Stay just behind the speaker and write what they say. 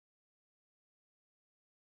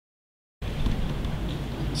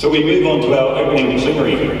So we move on to our opening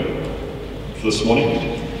plenary for this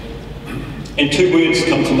morning. And two words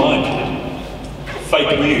come to mind: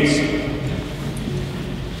 fake news.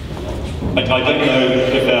 I don't know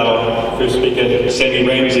if our first speaker, Samuel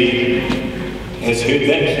Ramsey, has heard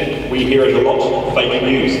that. We hear it a lot, fake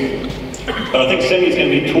news. But I think Sammy's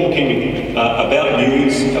going to be talking about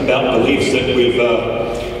news, about beliefs that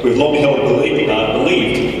we've long held believed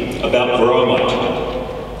about Varroa mite.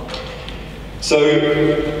 So,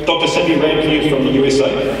 Dr. Samuel Ramsey is from the USA.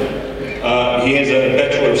 He has a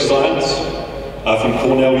Bachelor of Science from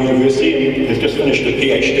Cornell University and has just finished a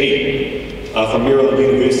Ph.D. From Maryland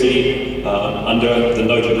University under the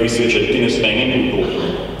noted researcher Dennis Van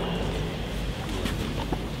Endenborg.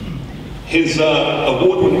 His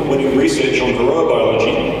award-winning research on Varroa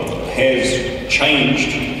biology has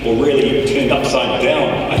changed, or really turned upside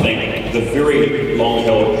down, I think, the very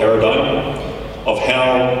long-held paradigm of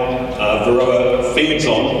how Varroa feeds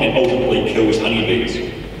on and ultimately kills honeybees,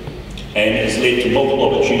 and has led to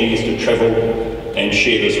multiple opportunities to travel and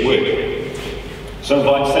share this work. So I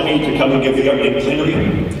invite Sammy to come and give the opening plenary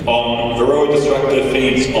on Varroa destructive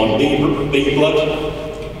feeds on bee blood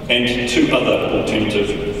and two other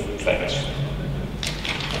alternative facts.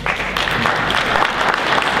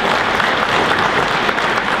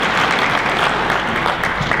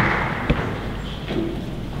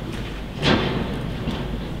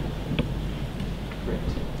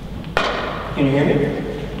 Can you hear me?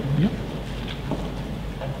 Yep.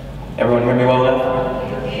 Everyone hear me well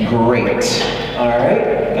enough? Great. All right.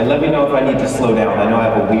 And let me know if I need to slow down. I know I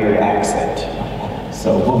have a weird accent.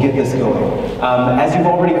 So we'll get this going. As you've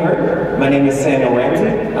already heard, my name is Samuel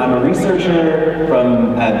Ramsey. I'm a researcher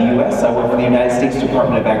from the US. I work for the United States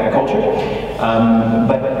Department of Agriculture.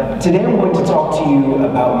 But today I'm going to talk to you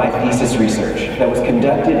about my thesis research that was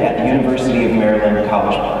conducted at the University of Maryland,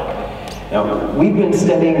 College Park. Now, we've been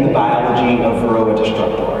studying the biology of Varroa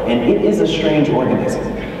destructor, and it is a strange organism.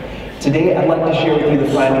 Today, I'd like to share with you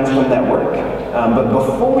the findings from that work. But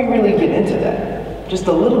before we really get into that, just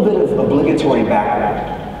a little bit of obligatory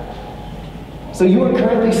background. So you are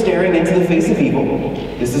currently staring into the face of evil.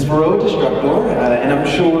 This is Varroa destructor, and I'm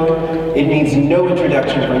sure it needs no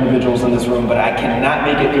introduction for individuals in this room, but I cannot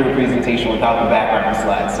make it through a presentation without the background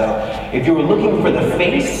slide. So if you were looking for the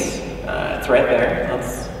face, it's right there.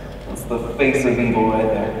 That's the face of evil right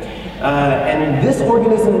there. And this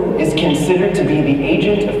organism is considered to be the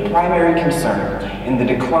agent of primary concern in the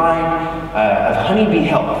decline of honeybee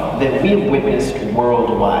health that we have witnessed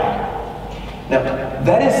worldwide. Now,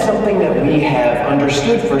 that is something that we have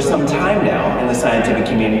understood for some time now in the scientific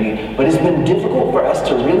community, but it's been difficult for us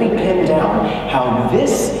to really pin down how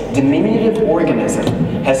this diminutive organism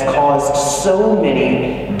has caused so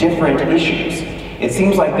many different issues. It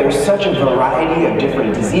seems like there's such a variety of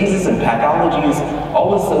different diseases and pathologies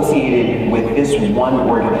all associated with this one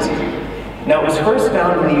organism. Now, it was first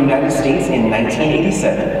found in the United States in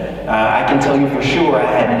 1987. I can tell you for sure I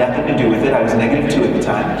had nothing to do with it. I was -2 at the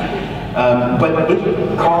time. But it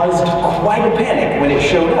caused quite a panic when it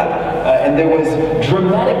showed up, and there was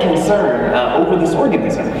dramatic concern over this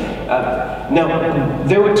organism. Now,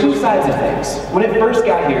 there were two sides of things. When it first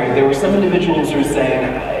got here, there were some individuals who were saying,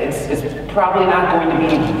 it's probably not going to be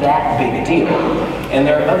that big a deal. And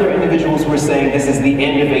there are other individuals who were saying, this is the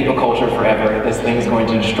end of apiculture forever, this thing is going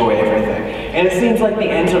to destroy everything. And it seems like the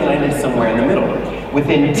ends are landed somewhere in the middle.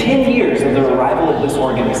 Within 10 years of the arrival of this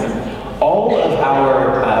organism, all of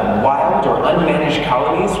our wild or unmanaged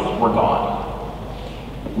colonies were gone.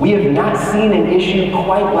 We have not seen an issue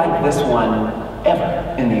quite like this one ever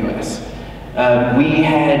in the US.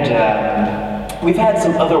 We've had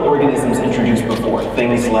some other organisms introduced before,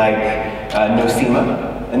 things like nosema,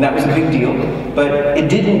 and that was a big deal, but it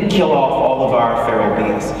didn't kill off all of our feral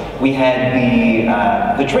bees. We had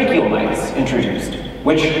the tracheal mites introduced,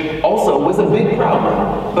 which also was a big problem,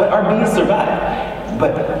 but our bees survived.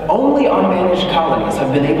 But only our managed colonies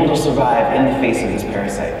have been able to survive in the face of this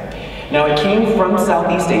parasite. Now, it came from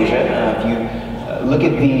Southeast Asia. If you look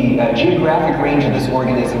at the geographic range of this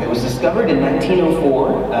organism, it was discovered in 1904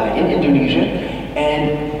 in Indonesia, and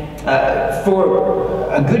for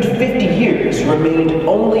a good 50 years remained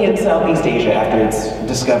only in Southeast Asia after its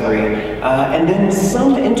discovery. And then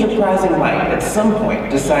some enterprising mite at some point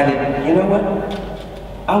decided, you know what?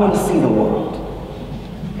 I want to see the world.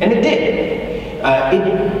 And it did.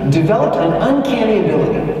 It developed an uncanny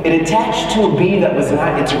ability. It attached to a bee that was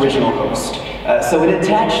not its original host. So it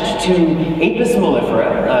attached to Apis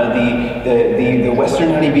mellifera, the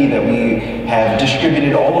western honeybee that we have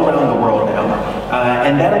distributed all around the world now,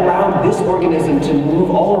 and that allowed this organism to move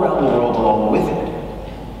all around the world along with it.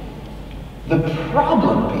 The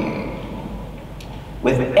problem being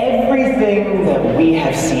With everything that we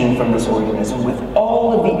have seen from this organism, with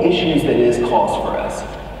all of the issues that it has caused for us,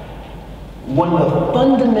 one of the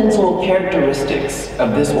fundamental characteristics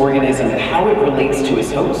of this organism and how it relates to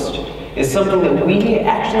its host is something that we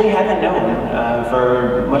actually haven't known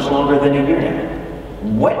for much longer than a year now.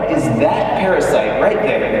 What is that parasite right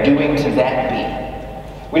there doing to that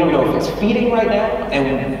bee? We don't know if it's feeding right now,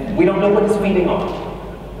 and we don't know what it's feeding on.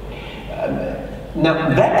 Now,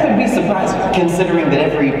 that could be surprising, considering that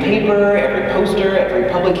every paper, every poster, every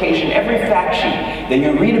publication, every fact sheet that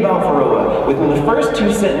you read about Varroa, within the first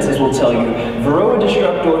 2 sentences will tell you, Varroa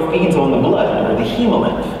destructor feeds on the blood, or the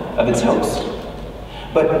hemolymph, of its host.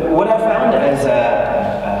 But what I found as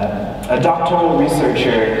a doctoral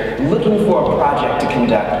researcher looking for a project to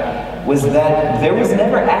conduct was that there was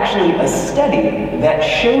never actually a study that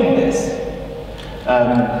showed this.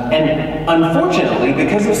 And unfortunately,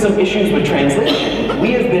 because of some issues with translation,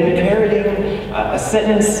 we have been parroting a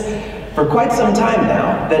sentence for quite some time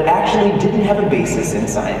now that actually didn't have a basis in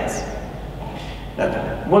science.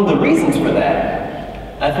 Now, one of the reasons for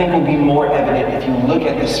that, I think, will be more evident if you look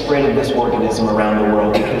at the spread of this organism around the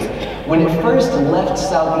world, because when it first left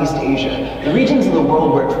Southeast Asia, the regions of the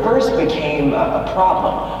world where it first became a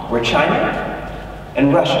problem were China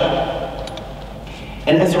and Russia.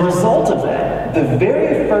 And as a result of that, the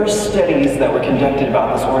very first studies that were conducted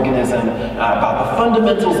about this organism, about the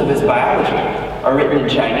fundamentals of its biology, are written in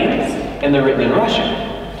Chinese and they're written in Russian.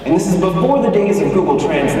 And this is before the days of Google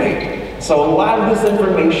Translate. So a lot of this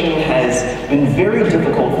information has been very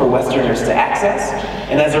difficult for Westerners to access,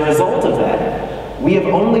 and as a result of that, we have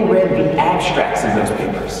only read the abstracts of those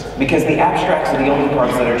papers, because the abstracts are the only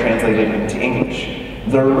parts that are translated into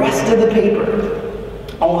English. The rest of the paper,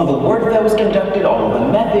 all of the work that was conducted, all of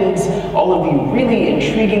the methods, all of the really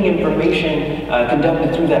intriguing information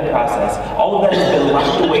conducted through that process, all of that has been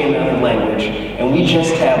locked away in another language, and we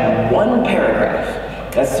just have one paragraph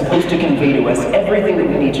that's supposed to convey to us everything that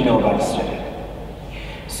we need to know about the study.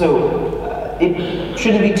 So it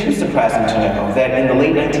shouldn't be too surprising to know that in the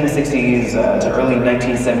late 1960s to early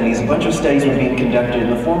 1970s, a bunch of studies were being conducted in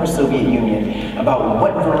the former Soviet Union about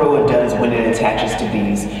what Varroa does when it attaches to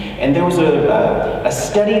bees. And there was a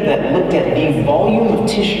study that looked at the volume of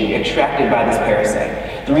tissue extracted by this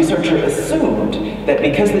parasite. The researcher assumed that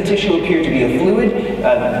because the tissue appeared to be a fluid,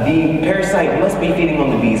 the parasite must be feeding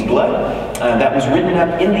on the bee's blood. That was written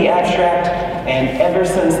up in the abstract, and ever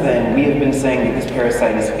since then, we have been saying that this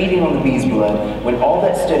parasite is feeding on the bee's blood, when all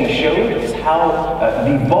that study showed is how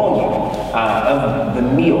the volume of the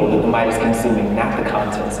meal that the mite is consuming, not the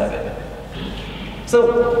contents of it.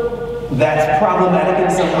 So that's problematic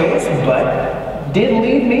in some ways, but did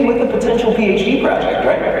leave me with a potential PhD project,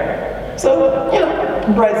 right? So, you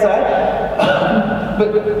know, bright side.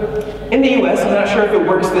 But in the US, I'm not sure if it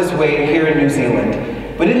works this way here in New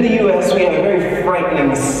Zealand, but in the US, we have a very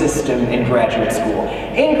frightening system in graduate school.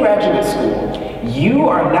 In graduate school, you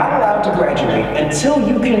are not allowed to graduate until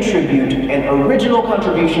you contribute an original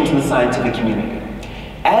contribution to the scientific community,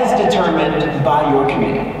 as determined by your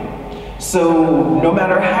committee. So no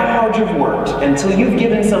matter how hard you've worked, until you've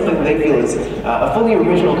given something that they feel is a fully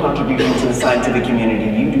original contribution to the scientific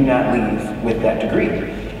community, you do not leave with that degree.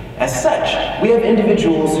 As such, we have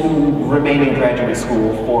individuals who remain in graduate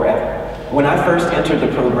school forever. When I first entered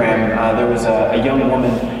the program, there was a young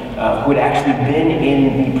woman who had actually been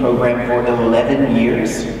in the program for 11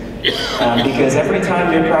 years. Because every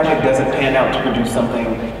time your project doesn't pan out to produce something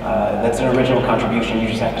that's an original contribution, you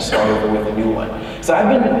just have to start over with a new one. So I've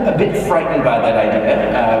been a bit frightened by that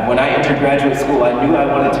idea. When I entered graduate school, I knew I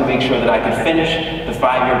wanted to make sure that I could finish the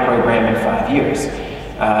 5-year program in 5 years.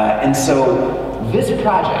 And so this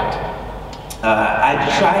project,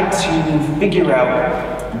 I tried to figure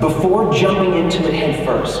out, before jumping into it head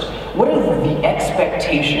first, what are the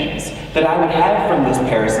expectations that I would have from this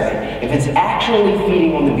parasite if it's actually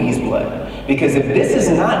feeding on the bee's blood? Because if this is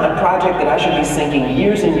not a project that I should be sinking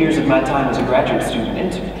years and years of my time as a graduate student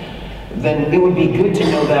into, then it would be good to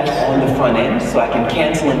know that on the front end so I can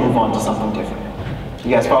cancel and move on to something different.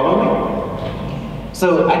 You guys follow me?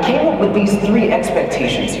 So I came up with these 3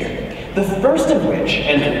 expectations here. The first of which,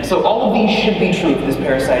 and so all of these should be true if this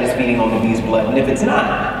parasite is feeding on the bee's blood, and if it's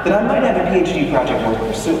not, then I might have a PhD project worth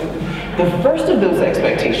pursuing. The first of those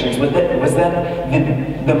expectations was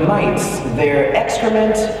that the mites, their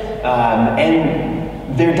excrement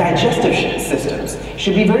and their digestive systems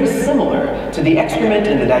should be very similar to the excrement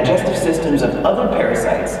and the digestive systems of other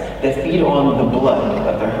parasites that feed on the blood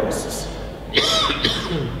of their hosts.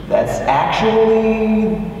 That's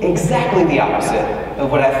actually exactly the opposite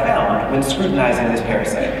of what I found when scrutinizing this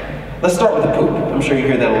parasite. Let's start with the poop. I'm sure you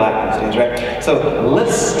hear that a lot these days, right? So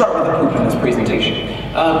let's start with the poop in this presentation.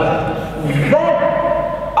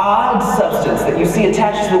 That odd substance that you see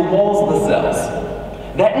attached to the walls of the cells,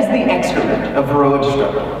 that is the excrement of Varroa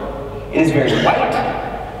destructor. It is very white,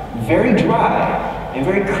 very dry, and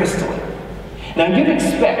very crystalline. Now you'd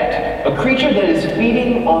expect a creature that is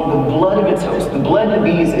feeding on the blood of its host. The blood of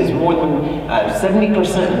bees is more than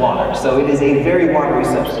 70% water, so it is a very watery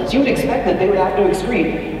substance. You would expect that they would have to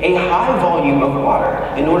excrete a high volume of water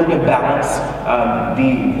in order to balance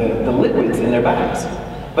the liquids in their bodies.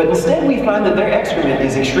 But instead we find that their excrement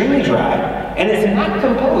is extremely dry, and it's not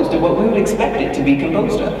composed of what we would expect it to be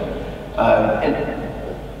composed of. And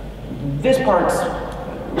this part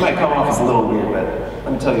might come off as a little weird, but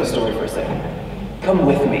let me tell you a story for a second. Come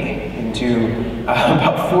with me into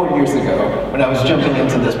about 4 years ago when I was jumping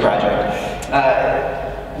into this project.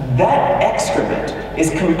 That excrement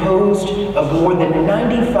is composed of more than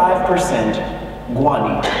 95%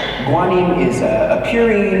 guanine. Guanine is a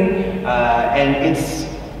purine, and it's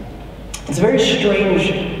very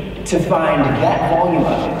strange to find that volume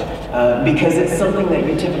of it because it's something that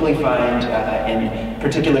you typically find in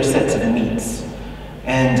particular sets of meats.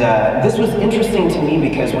 And this was interesting to me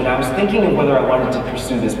because when I was thinking of whether I wanted to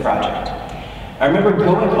pursue this project, I remember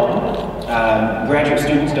going home. Graduate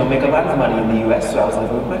students don't make a lot of money in the US, so I was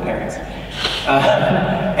living with my parents.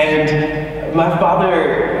 And my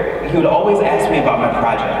father, he would always ask me about my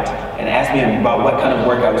project and ask me about what kind of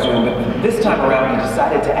work I was doing, but this time around he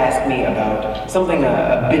decided to ask me about something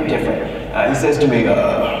a bit different. He says to me,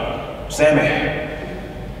 Sammy,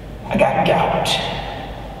 I got gout.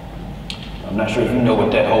 I'm not sure if you know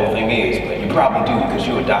what that whole thing is, but you probably do because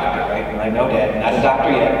you're a doctor, right? I'm like, no, Dad, not a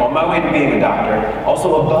doctor yet. On my way to being a doctor,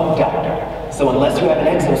 also a bug doctor. So unless you have an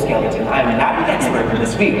exoskeleton, I am not an expert in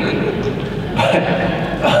this field. But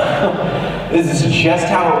this is just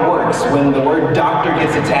how it works when the word doctor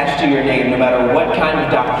gets attached to your name. No matter what kind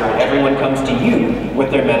of doctor, everyone comes to you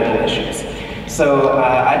with their medical issues. So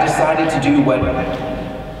I decided to do what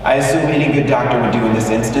I assume any good doctor would do in this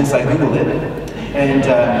instance. I Googled it. And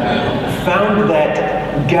found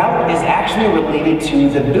that gout is actually related to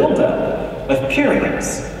the buildup of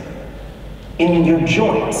purines in your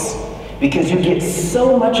joints because you get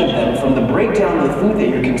so much of them from the breakdown of the food that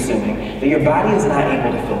you're consuming that your body is not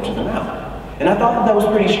able to filter them out. And I thought that was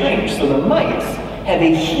pretty strange. So the mites have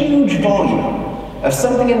a huge volume of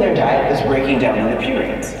something in their diet that's breaking down into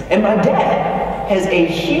purines. And my dad has a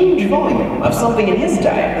huge volume of something in his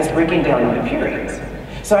diet that's breaking down into purines.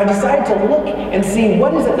 So I decided to look and see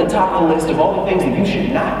what is at the top of the list of all the things that you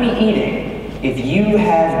should not be eating if you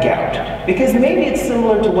have gout. Because maybe it's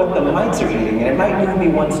similar to what the mites are eating, and it might move me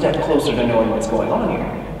one step closer to knowing what's going on here.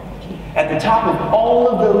 At the top of all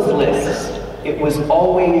of those lists, it was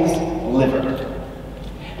always liver.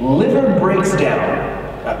 Liver breaks down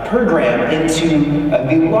per gram into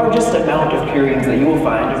the largest amount of purines that you will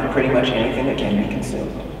find of pretty much anything that can be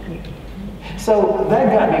consumed. So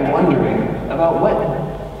that got me wondering about what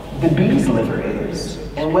the bee's liver is,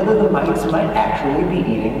 and whether the mites might actually be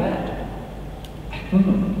eating that.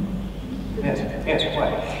 Yes, why?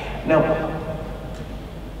 Now,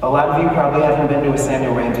 a lot of you probably haven't been to a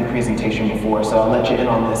Samuel Ramsey presentation before, so I'll let you in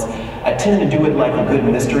on this. I tend to do it like a good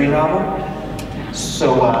mystery novel.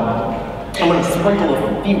 So I'm going to sprinkle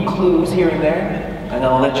a few clues here and there, and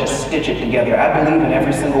I'll let you stitch it together. I believe in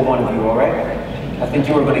every single one of you, all right? I think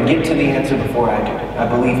you are going to get to the answer before I do. I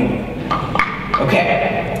believe in you.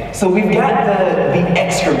 Okay, so we've got the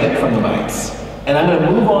excrement from the mites. And I'm going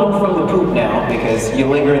to move on from the poop now because you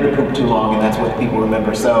linger in the poop too long and that's what people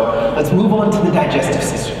remember. So let's move on to the digestive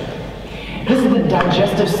system. This is the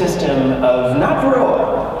digestive system of not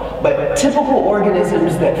Varroa, but typical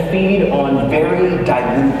organisms that feed on very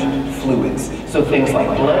dilute fluids. So things like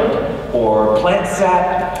blood or plant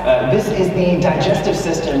sap. This is the digestive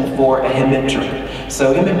system for a hemipteran.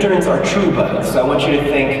 So hemipterans are true bugs. So I want you to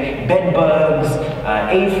think bed bugs,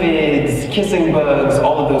 aphids, kissing bugs,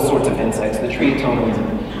 all of those sorts of insects, the triatomids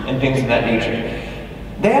and things of that nature.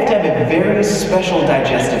 They have to have a very special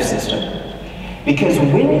digestive system. Because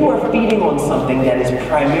when you are feeding on something that is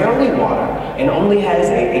primarily water and only has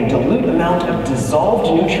a dilute amount of dissolved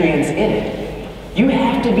nutrients in it, you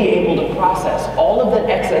have to be able to process all of that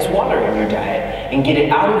excess water in your diet and get it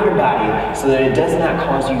out of your body so that it does not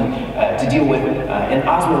cause you to deal with an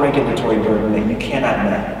osmoregulatory burden that you cannot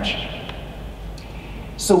manage.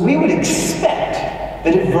 So we would expect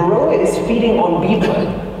that if Varroa is feeding on bee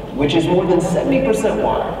blood, which is more than 70%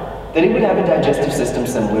 water, that it would have a digestive system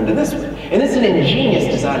similar to this one. And this is an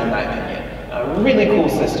ingenious design in my opinion. A really cool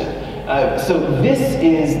system. So this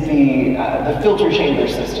is the filter chamber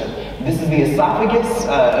system. This is the esophagus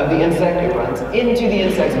of the insect. It runs into the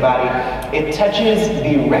insect's body. It touches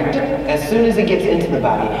the rectum as soon as it gets into the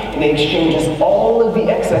body, and it exchanges all of the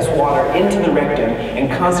excess water into the rectum and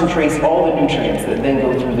concentrates all the nutrients that then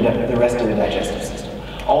go through the rest of the digestive system.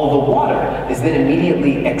 All of the water is then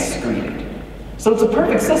immediately excreted. So it's a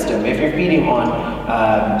perfect system if you're feeding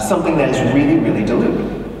on something that is really, really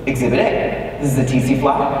dilute. Exhibit A. This is a tsetse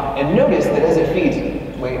fly, and notice that as it feeds,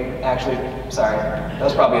 sorry, that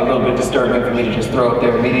was probably a little bit disturbing for me to just throw up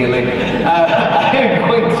there immediately. I am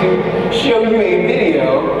going to show you a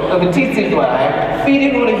video of a tsetse fly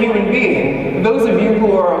feeding on a human being. Those of you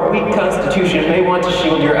who are of weak constitution may want to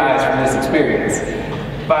shield your eyes from this experience.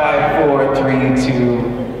 5, 4, 3,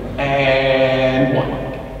 2, and 1.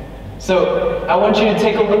 So I want you to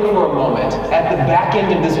take a look for a moment at the back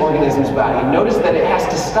end of this organism's body. Notice that it has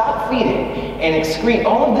to stop feeding and excrete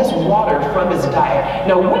all of this water from its diet.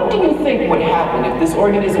 Now, what do you think would happen if this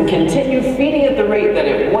organism continued feeding at the rate that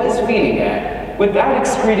it was feeding at without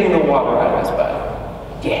excreting the water out of its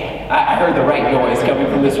body? Yeah, I heard the right noise coming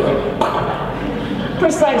from this room.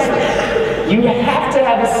 Precisely. You have to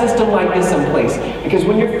have a system like this in place, because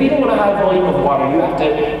when you're feeding on a high volume of water, you have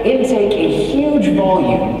to intake a huge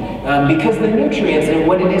volume because the nutrients and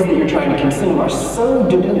what it is that you're trying to consume are so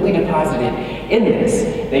dilutely deposited in this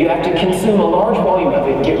that you have to consume a large volume of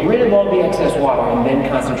it, get rid of all the excess water, and then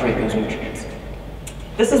concentrate those nutrients.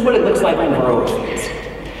 This is what it looks like when Varroa feeds.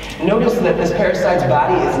 Notice that this parasite's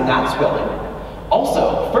body is not swelling.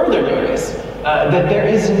 Also, further notice that there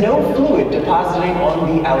is no fluid depositing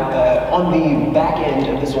on the back end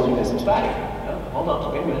of this organism's body. Oh, hold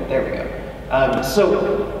on, wait a minute, there we go.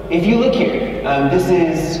 So if you look here, this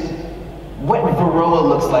is what Varroa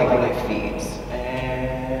looks like when it feeds.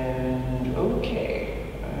 And okay,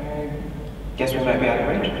 I guess we might be out of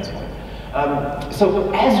range at this point.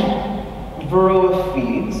 So as Varroa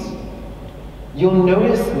feeds, you'll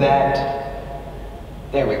notice that,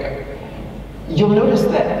 there we go. You'll notice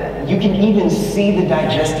that you can even see the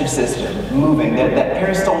digestive system moving, that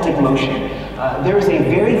peristaltic motion. There is a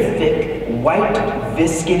very thick, white,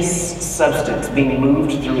 viscous substance being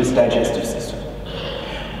moved through its digestive system.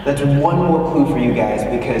 That's one more clue for you guys,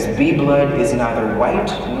 because bee blood is neither white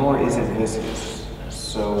nor is it viscous.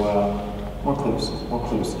 So, more clues, more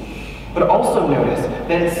clues. But also notice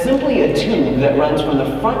that it's simply a tube that runs from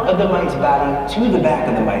the front of the mite's body to the back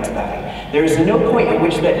of the mite's body. There is no point at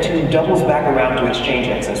which that tube doubles back around to exchange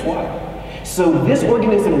excess water. So this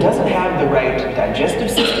organism doesn't have the right digestive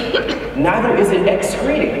system, neither is it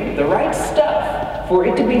excreting the right stuff for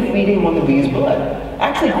it to be feeding on the bee's blood.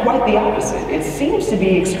 Actually, quite the opposite. It seems to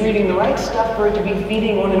be excreting the right stuff for it to be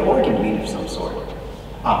feeding on an organ meat of some sort.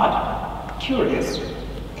 Odd, curious,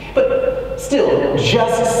 but still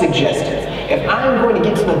just suggestive. If I'm going to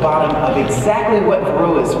get to the bottom of exactly what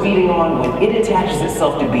Varroa is feeding on when it attaches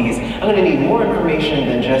itself to bees, I'm going to need more information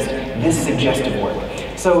than just this suggestive work.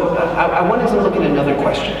 So I wanted to look at another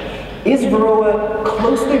question. Is Varroa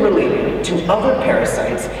closely related to other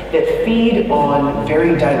parasites that feed on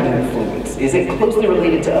very dilute fluids? Is it closely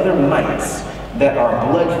related to other mites that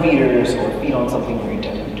are blood feeders or feed on something very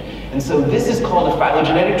dilute? And so this is called a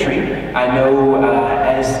phylogenetic tree. I know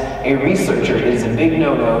as a researcher, it is a big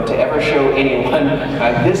no-no to ever show anyone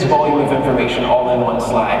this volume of information all in one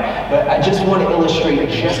slide. But I just want to illustrate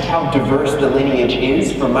just how diverse the lineage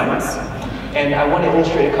is for mites. And I want to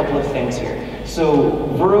illustrate a couple of things here. So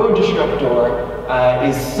Varroa destructor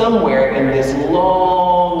is somewhere in this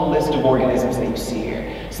long list of organisms that you see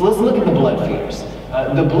here. So let's look at the blood feeders.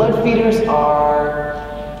 The blood feeders are,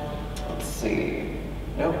 let's see,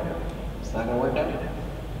 nope. It's not going to work now?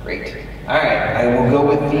 Great. All right, I will go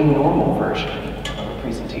with the normal version of a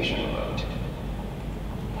presentation mode.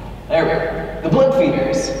 There we go. The blood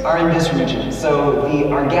feeders are in this region. So the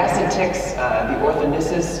argacid ticks, the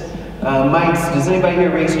orthonisis mites. Does anybody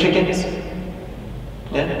here raise chickens?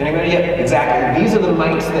 Yeah, anybody? Yeah, exactly. These are the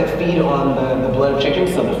mites that feed on the blood of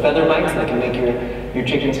chickens, so the feather mites that can make your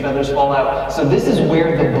chicken's feathers fall out. So this is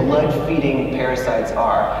where the blood-feeding parasites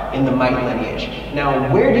are in the mite lineage.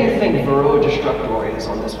 Now, where do you think Varroa destructor is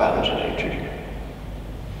on this phylogenetic tree?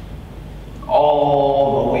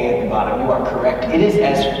 All the way at the bottom. You are correct. It is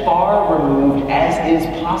as far removed as is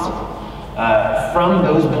possible from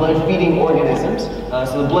those blood-feeding organisms.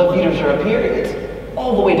 So the blood feeders are up here. It's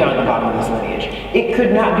all the way down at the bottom of this lineage. It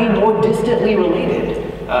could not be more distantly related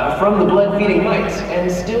from the blood-feeding mites and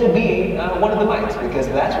still be one of the mites, because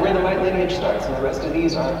that's where the mite lineage starts, and the rest of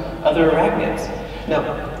these are other arachnids. Now,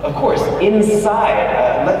 of course,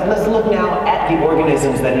 inside, let's look now at the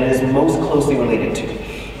organisms that it is most closely related to.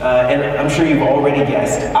 And I'm sure you've already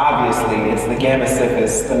guessed, obviously, it's the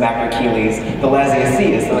Gamma-Syphis, the Macrocheles, the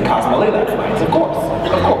Lasiaceus, and the Cosmolymph mites, of course,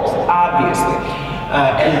 obviously.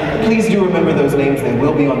 And please do remember those names, they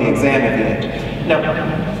will be on the exam at the end.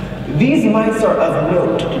 Now, these mites are of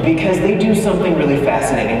note because they do something really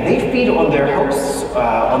fascinating. They feed on their hosts,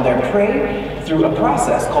 on their prey, through a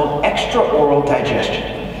process called extraoral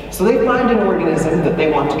digestion. So they find an organism that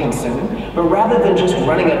they want to consume, but rather than just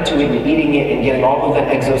running up to it and eating it and getting all of that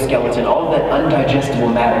exoskeleton, all of that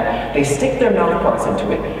undigestible matter, they stick their mouth parts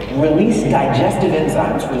into it, release digestive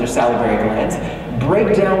enzymes from their salivary glands,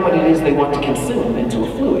 break down what it is they want to consume into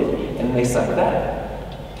a fluid, and they suck that.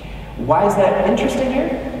 Why is that interesting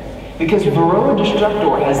here? Because Varroa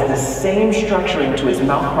destructor has the same structuring to its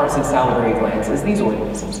mouth parts and salivary glands as these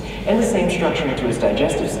organisms, and the same structuring to its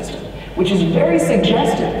digestive system, which is very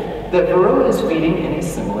suggestive that Varroa is feeding in a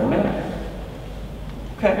similar manner.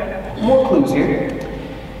 Okay, more clues here.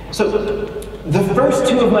 So, the first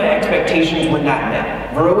two of my expectations were not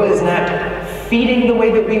met. Varroa is not feeding the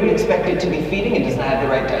way that we would expect it to be feeding. It does not have the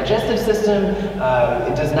right digestive system,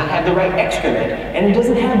 it does not have the right excrement, and it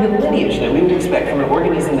doesn't have the lineage that we would expect from an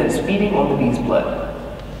organism that is feeding on the bee's blood.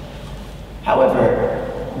 However,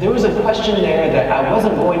 there was a question there that I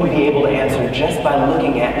wasn't going to be able to answer just by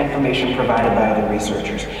looking at information provided by other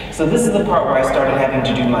researchers. So this is the part where I started having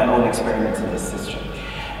to do my own experiments in this system.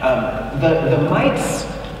 The mites,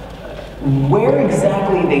 where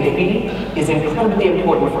exactly they feed is incredibly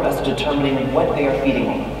important for us determining what they are feeding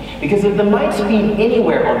on. Because if the mites feed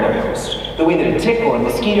anywhere on their host, the way that a tick or a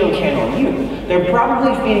mosquito can on you, they're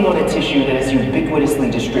probably feeding on a tissue that is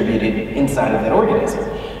ubiquitously distributed inside of that organism.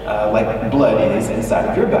 Like blood is inside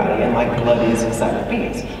of your body and like blood is inside of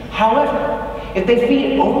bees. However, if they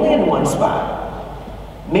feed only in one spot,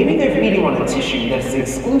 maybe they're feeding on a tissue that's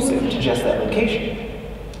exclusive to just that location.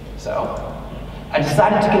 So, I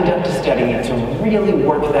decided to conduct a study to really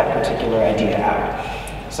work that particular idea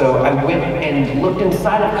out. So I went and looked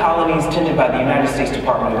inside of colonies tended by the United States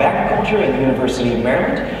Department of Agriculture and the University of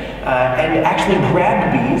Maryland, and actually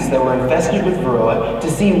grabbed bees that were infested with Varroa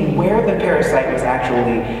to see where the parasite was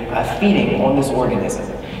actually feeding on this organism.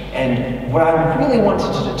 And what I really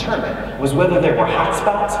wanted to determine was whether there were hot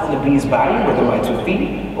spots on the bee's body where the mites would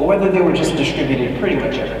feed, or whether they were just distributed pretty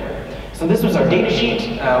much everywhere. So this was our data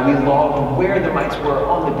sheet. We logged where the mites were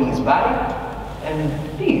on the bee's body,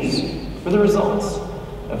 and these were the results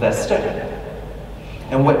of that study.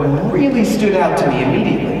 And what really stood out to me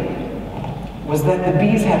immediately was that the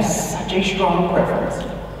bees have such a strong preference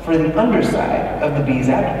for the underside of the bee's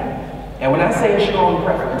abdomen. And when I say a strong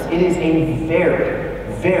preference, it is a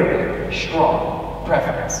very, very strong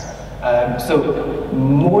preference. So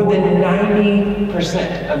more than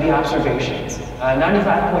 90% of the observations,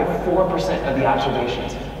 95.4% of the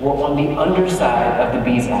observations were on the underside of the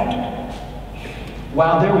bee's abdomen.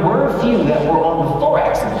 While there were a few that were on the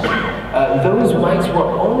thorax of the bee, those mites were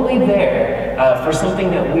only there for something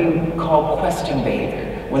that we call questing behavior,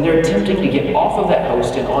 when they're attempting to get off of that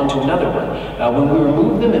host and onto another one. When we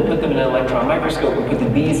removed them and put them in an electron microscope, we put the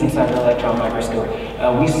bees inside an electron microscope,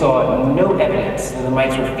 we saw no evidence that the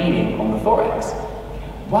mites were feeding on the thorax.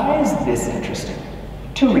 Why is this interesting?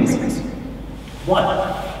 Two reasons. One,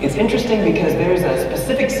 it's interesting because there's a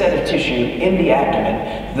specific set of tissue in the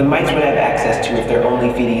abdomen the mites would have access to if they're only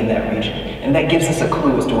feeding in that region. And that gives us a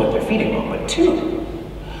clue as to what they're feeding on. But two,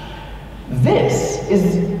 this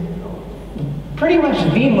is pretty much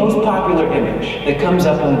the most popular image that comes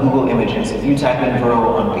up on Google Images if you type in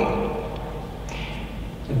Varroa on bee.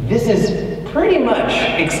 This is pretty much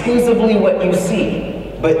exclusively what you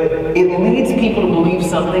see, but it leads people to believe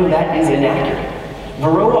something that is inaccurate.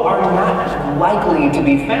 Varroa are not likely to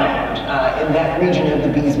be found in that region of the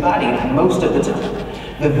bee's body most of the time.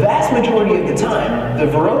 The vast majority of the time, the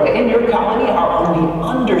Varroa in your colony are on the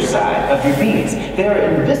underside of your bees. They are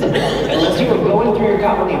invisible unless you are going through your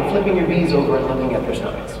colony and flipping your bees over and looking at their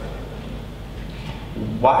stomachs.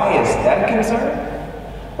 Why is that a concern?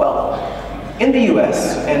 Well, in the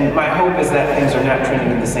US, and my hope is that things are not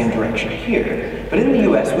trending in the same direction here, but in the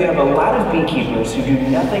US we have a lot of beekeepers who do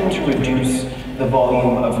nothing to reduce the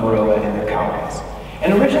volume of Varroa in their colonies.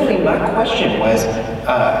 And originally my question was,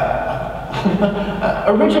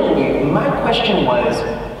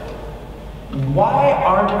 why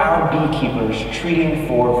aren't our beekeepers treating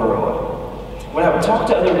for Varroa? When I would talk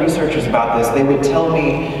to other researchers about this, they would tell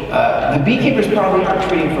me the beekeepers probably aren't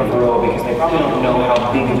treating for Varroa because they probably don't know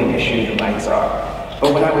how big of an issue the mites are.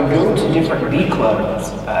 But when I would go to different bee clubs,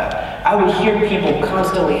 I would hear people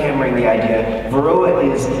constantly hammering the idea, Varroa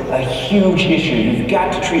is a huge issue, you've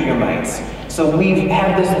got to treat your mites. So we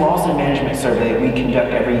have this loss and management survey that we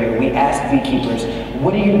conduct every year. We ask beekeepers,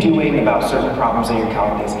 what are you doing about certain problems in your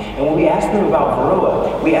colonies? And when we ask them about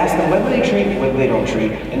Varroa, we ask them whether they treat, whether they don't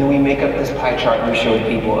treat, and then we make up this pie chart and we show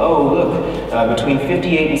people, oh look, between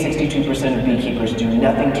 58 and 62% of beekeepers do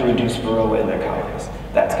nothing to reduce Varroa in their colonies.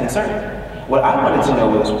 That's concerning. What I wanted to know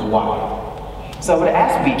was why. So I would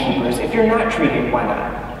ask beekeepers, if you're not treating, why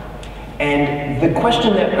not? And the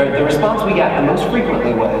question that, or the response we got the most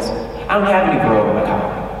frequently was, I don't have any Varroa in my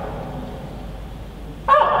colony.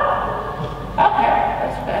 Oh, okay,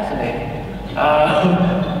 that's fascinating.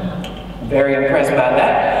 Very impressed by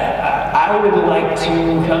that. I would like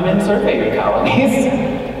to come and survey your colonies.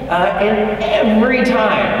 And every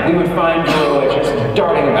time we would find Varroa just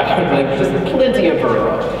darting about, like just plenty of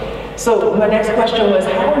Varroa. So my next question was,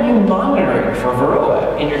 how are you monitoring for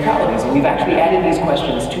Varroa in your colonies? And we've actually added these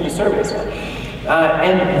questions to the survey.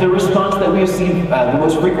 And the response that we receive the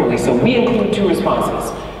most frequently, so we include two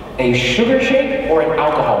responses, a sugar shake or an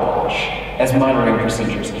alcohol wash as monitoring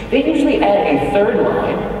procedures. They usually add a third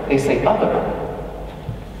line, they say other,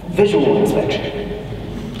 visual inspection.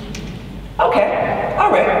 Okay,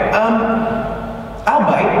 all right, I'll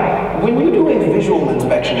bite. When you do a visual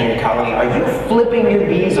inspection in your colony, are you flipping your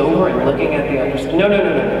bees over and looking at the underside? No.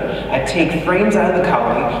 I take frames out of the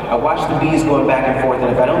colony, I watch the bees going back and forth, and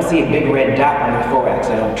if I don't see a big red dot on their thorax,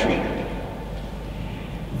 I don't treat.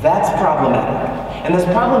 That's problematic. And that's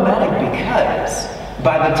problematic because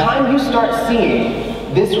by the time you start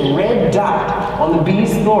seeing this red dot on the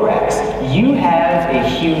bee's thorax, you have a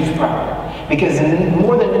huge problem. Because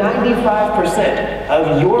more than 95%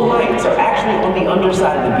 of your mites are actually on the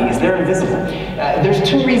underside of the bees. They're invisible. There's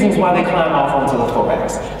two reasons why they climb off onto the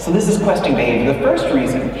thorax. So this is questing behavior. The first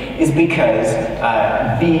reason is because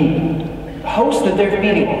the host that they're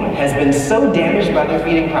feeding on has been so damaged by their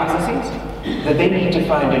feeding processes that they need to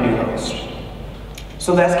find a new host.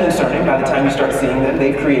 So that's concerning. By the time you start seeing them,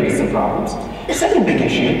 they've created some problems. The second big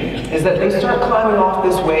issue is that they start climbing off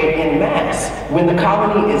this way en masse when the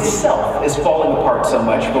colony itself is falling apart so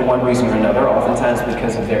much for one reason or another, oftentimes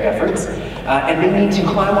because of their efforts, and they need to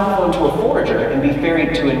climb off onto a forager and be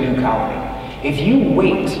ferried to a new colony. If you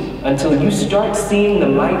wait until you start seeing the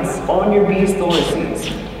mites on your bees' thoraces,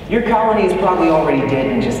 your colony is probably already dead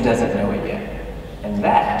and just doesn't know it yet. And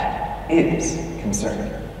that is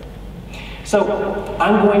concerning. So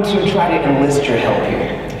I'm going to try to enlist your help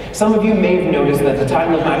here. Some of you may have noticed that the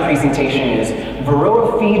title of my presentation is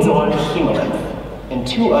Varroa Feeds on Hemolymph and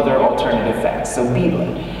Two Other Alternative Facts, so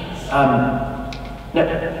beadlet. Now,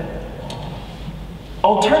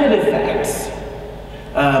 alternative facts.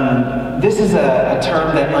 This is a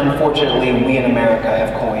term that unfortunately we in America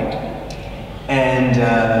have coined. And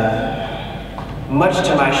much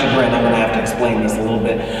to my chagrin, I'm going to have to explain this a little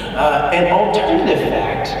bit. An alternative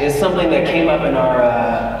fact is something that came up in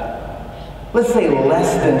our let's say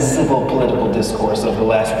less than civil political discourse over the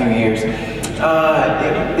last few years.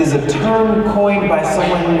 It is a term coined by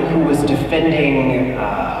someone who was defending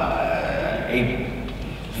a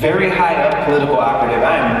very high up political operative.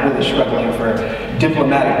 I am really struggling for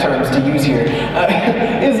diplomatic terms to use here.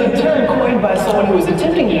 Is a term coined by someone who was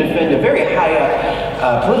attempting to defend a very high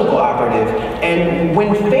up political operative, and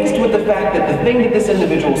when faced with the fact that the thing that this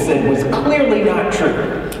individual said was clearly not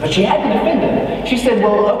true, but she had to defend him, she said,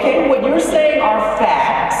 well, okay, what you're saying are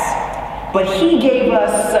facts, but he gave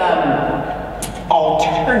us some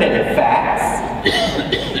alternative facts.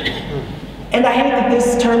 And I hate that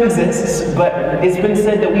this term exists, but it's been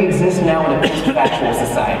said that we exist now in a post-factual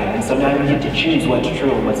society, and so now you get to choose what's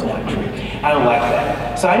true and what's not true. I don't like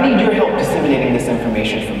that. So I need your help disseminating this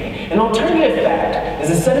information for me. An alternative fact is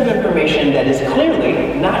a set of information that is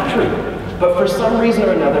clearly not true, but for some reason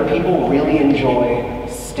or another, people really enjoy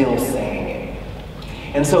still saying it.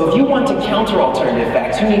 And so if you want to counter alternative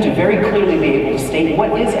facts, you need to very clearly be able to state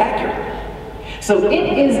what is accurate. So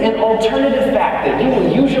it is an alternative fact that you will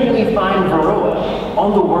usually find Varroa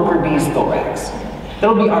on the worker bee's thorax.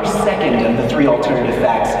 That'll be our second of the three alternative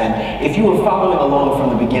facts, and if you were following along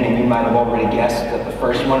from the beginning, you might have already guessed that the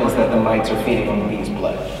first one is that the mites are feeding on the bee's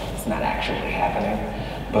blood. It's not actually happening,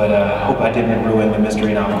 but hope I didn't ruin the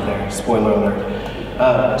mystery novel there. Spoiler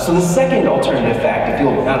alert. So the second alternative fact, if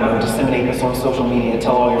you'll, I don't know, disseminate this on social media,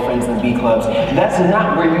 tell all your friends in the bee clubs, that's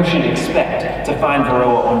not where you should expect to find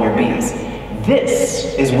Varroa on your bees.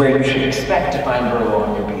 this is where you should expect to find Varroa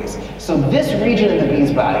on your bees. So this region of the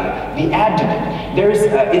bee's body, the abdomen,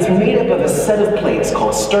 it's made up of a set of plates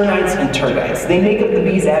called sternites and tergites. They make up the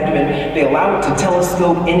bee's abdomen. They allow it to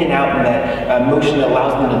telescope in and out in that motion that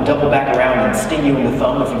allows them to double back around and sting you in the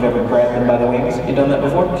thumb if you've ever grabbed them by the wings. You done that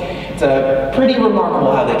before? It's pretty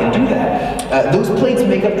remarkable how they can do that. Those plates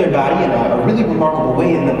make up their body in a really remarkable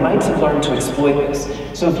way, and the mites have learned to exploit this.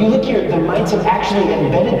 So if you look here, the mites have actually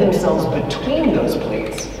embedded themselves between those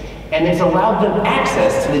plates, and it's allowed them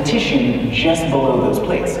access to the tissue just below those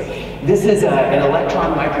plates. This is an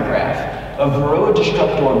electron micrograph of Varroa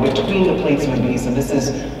destructor between the plates of a bee. So this is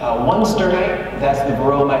one sternite, that's the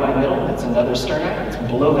Varroa mite in the middle, that's another sternite.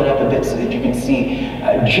 Let's blow that up a bit so that you can see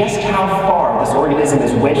just how far this organism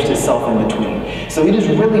has wedged itself in between. So it has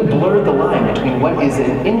really blurred the line between what is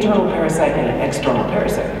an internal parasite and an external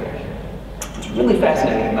parasite. It's really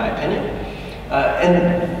fascinating in my opinion.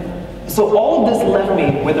 And so all of this left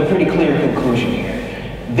me with a pretty clear conclusion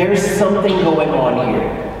here. There's something going on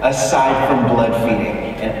here aside from blood feeding.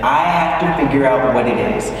 And I have to figure out what it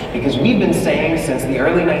is. Because we've been saying since the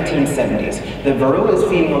early 1970s that Varroa is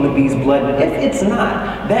feeding on the bee's blood. And if it's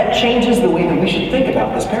not, that changes the way that we should think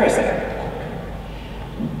about this parasite.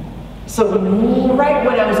 So right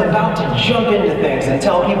when I was about to jump into things and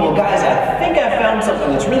tell people, guys, I think I found something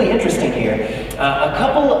that's really interesting here, a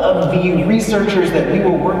couple of the researchers that we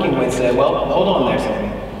were working with said, well, hold on there,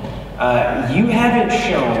 Sammy. You haven't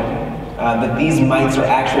shown that these mites are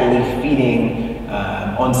actually feeding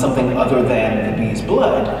on something other than the bee's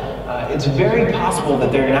blood. It's very possible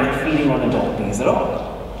that they're not feeding on adult bees at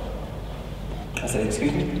all. I said,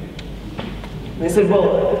 excuse me? They said,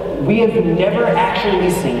 well, we have never actually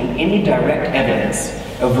seen any direct evidence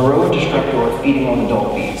of Varroa destructor feeding on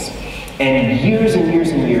adult bees. And years and years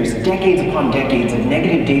and years, decades upon decades of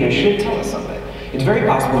negative data should tell us something. It's very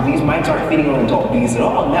possible these mites aren't feeding on adult bees at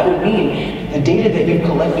all, and that would mean the data that you've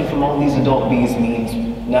collected from all these adult bees means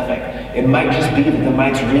nothing. It might just be that the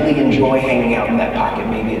mites really enjoy hanging out in that pocket.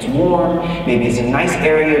 Maybe it's warm, maybe it's a nice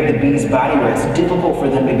area of the bee's body where it's difficult for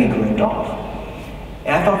them to be groomed off.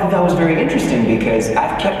 And I thought that that was very interesting because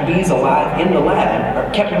I've kept bees alive in the lab,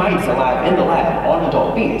 or kept mites alive in the lab on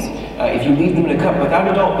adult bees. If you leave them in a cup without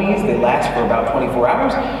adult bees, they last for about 24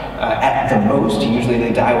 hours. At the most, usually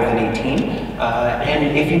they die within 18.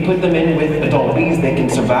 And if you put them in with adult bees, they can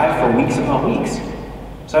survive for weeks upon weeks.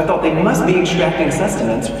 So I thought they must be extracting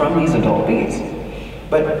sustenance from these adult bees.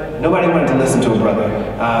 But nobody wanted to listen to a brother.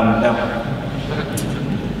 Now,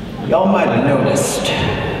 y'all might have noticed,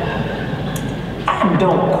 I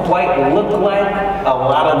don't quite look like a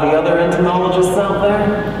lot of the other entomologists out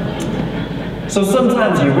there. So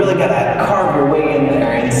sometimes you really gotta carve your way in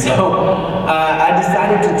there. And so I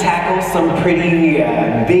decided to tackle some pretty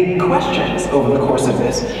big questions over the course of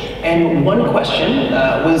this. And one question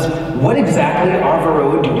was, what exactly are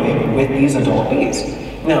Varroa doing with these adult bees?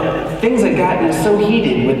 Now, things had gotten so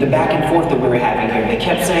heated with the back and forth that we were having here. They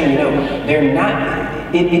kept saying, you know, they're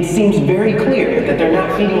not, it seems very clear that they're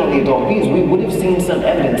not feeding on the adult bees. We would have seen some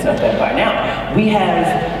evidence of that by now. We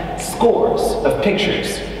have scores of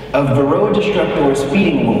pictures of Varroa destructors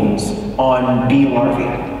feeding wounds on bee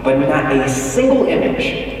larvae, but not a single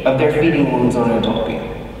image of their feeding wounds on an adult bee.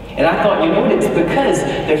 And I thought, you know what, it's because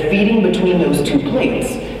they're feeding between those two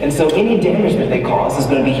plates. And so any damage that they cause is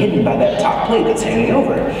going to be hidden by that top plate that's hanging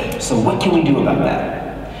over. So what can we do about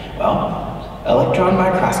that? Well, electron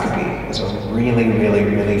microscopy is a really, really,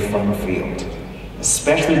 really fun field,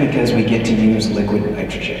 especially because we get to use liquid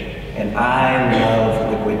nitrogen. And I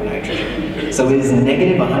love liquid nitrogen. So it is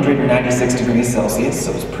negative 196 degrees Celsius,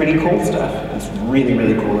 so it's pretty cold stuff. It's really,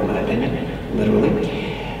 really cool in my opinion, literally.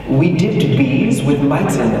 We dipped bees with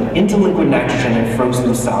mites in them into liquid nitrogen and froze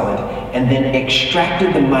them solid, and then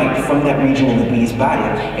extracted the mite from that region of the bee's body.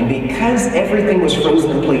 And because everything was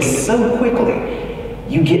frozen in place so quickly,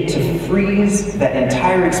 you get to freeze that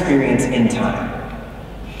entire experience in time.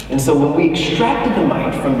 And so when we extracted the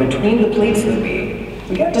mite from between the plates of the bee,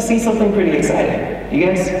 we got to see something pretty exciting. You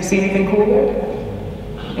guys see anything cool there?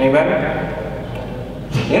 Anybody?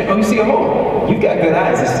 Yeah? Oh, you see a hole. You've got good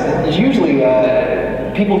eyes. It's usually,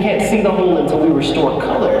 people can't see the hole until we restore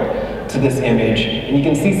color to this image. And you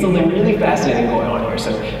can see something really fascinating going on here.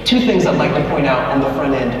 So two things I'd like to point out on the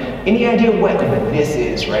front end. Any idea what this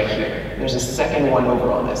is right here? There's a second one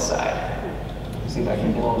over on this side. Let's see if I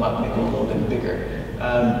can blow them up, make them a little bit bigger.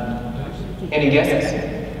 Any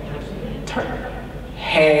guesses?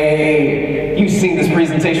 Hey, you've seen this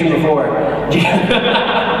presentation before.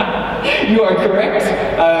 You are correct.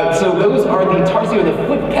 So those are the tarsi, or the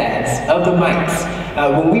foot pads of the mites.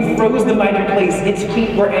 When we froze the mite in place, its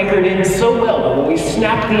feet were anchored in so well that when we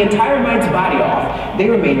snapped the entire mite's body off, they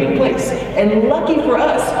remained in place. And lucky for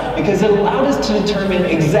us, because it allowed us to determine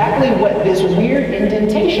exactly what this weird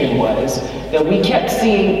indentation was that we kept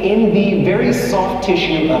seeing in the very soft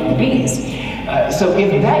tissue of the bees. So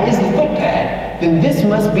if that is the foot pad, then this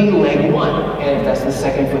must be leg 1. And if that's the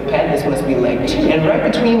second foot pad, this must be leg 2. And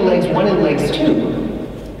right between legs 1 and legs 2,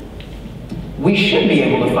 we should be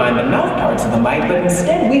able to find the mouth parts of the mite, but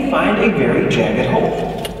instead we find a very jagged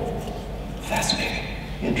hole. Fascinating.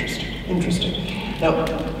 Interesting. Now,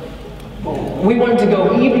 we wanted to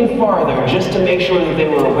go even farther just to make sure that they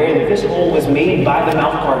were aware that this hole was made by the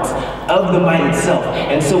mouth parts of the mite itself.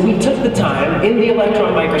 And so we took the time in the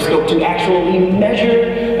electron microscope to actually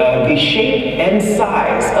measure the shape and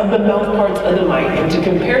size of the mouth parts of the mite and to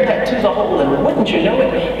compare that to the hole, and wouldn't you know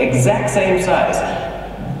it, exact same size.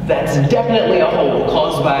 That's definitely a hole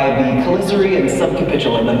caused by the chelicerae and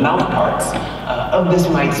subcapitulum, the mouth parts of this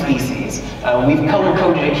mite species. We've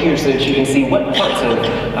color-coded it here so that you can see what parts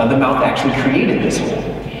of the mouth actually created this hole.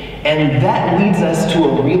 And that leads us to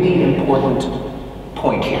a really important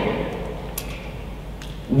point here.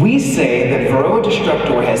 We say that Varroa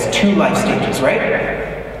destructor has 2 life stages, right?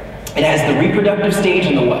 It has the reproductive stage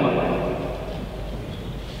and the what?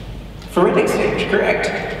 Phoretic stage, correct?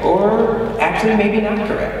 Or actually maybe not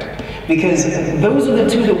correct. Because those are the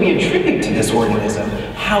 2 that we attribute to this organism.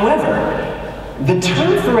 However, the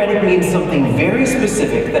term phoretic means something very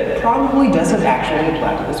specific that probably doesn't actually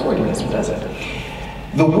apply to this organism, does it?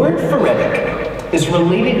 The word phoretic is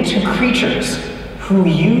related to creatures who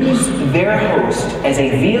use their host as a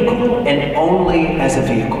vehicle and only as a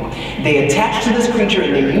vehicle. They attach to this creature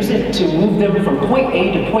and they use it to move them from point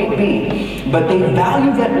A to point B, but they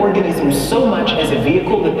value that organism so much as a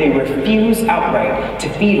vehicle that they refuse outright to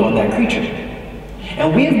feed on that creature.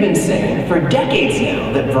 And we have been saying for decades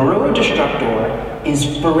now that Varroa destructor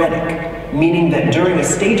is phoretic, meaning that during a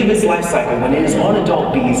stage of its life cycle, when it is on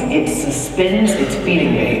adult bees, it suspends its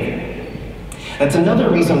feeding behavior. That's another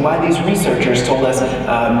reason why these researchers told us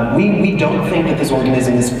we don't think that this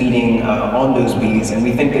organism is feeding on those bees, and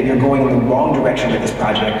we think that you're going in the wrong direction with this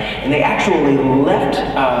project. And they actually left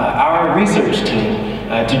our research team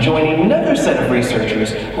to join another set of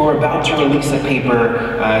researchers who are about to release a paper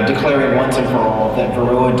declaring once and for all that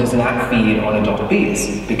Varroa does not feed on adult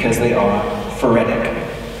bees because they are phoretic.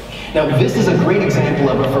 Now, this is a great example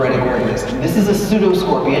of a phoretic organism. This is a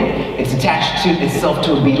pseudoscorpion. It's attached to itself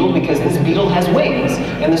to a beetle because this beetle has wings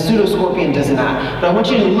and the pseudoscorpion does not. But I want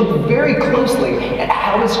you to look very closely at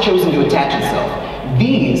how it's chosen to attach itself.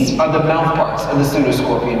 These are the mouth parts of the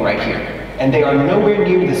pseudoscorpion right here. And they are nowhere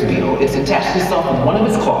near this beetle. It's attached itself with one of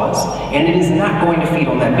its claws, and it is not going to feed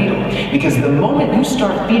on that beetle. Because the moment you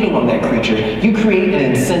start feeding on that creature, you create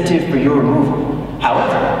an incentive for your removal.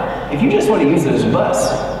 However, if you just want to use it as a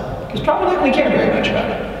bus, it's probably not going to care very much about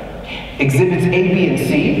it. Exhibits A, B, and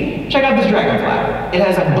C, check out this dragonfly. It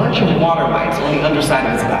has a bunch of water mites on the underside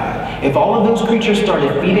of its body. If all of those creatures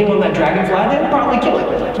started feeding on that dragonfly, they would probably kill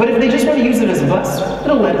it. But if they just want to use it as a bus,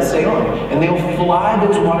 it'll let it stay on. And they'll fly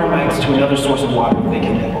those water mites to another source of water that they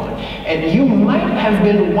can live on. And you might have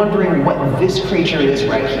been wondering what this creature is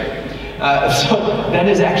right here. So that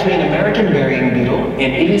is actually an American burying beetle,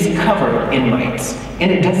 and it is covered in mites. And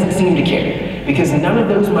it doesn't seem to care, because none of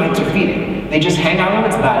those mites are feeding. They just hang out on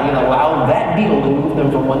its body and allow that beetle to move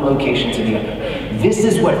them from one location to the other. This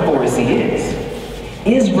is what phoracy is.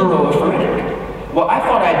 Is Varroa phoretic? Well, I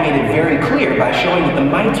thought I'd made it very clear by showing that the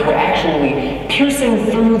mites were actually piercing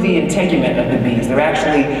through the integument of the bees. They're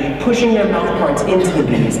actually pushing their mouth parts into the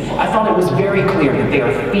bees. I thought it was very clear that they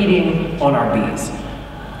are feeding on our bees.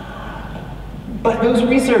 But those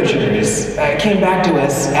researchers came back to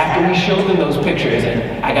us after we showed them those pictures,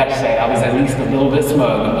 and I got to say, I was at least a little bit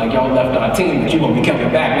smug. I'm like, y'all left our team, but you won't be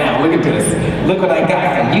coming back now. Look at this. Look what I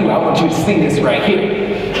got for you. I want you to see this right here.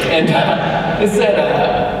 And it said,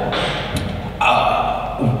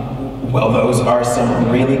 well, those are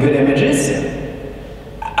some really good images.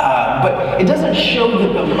 But it doesn't show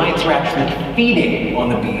that the mites are actually feeding on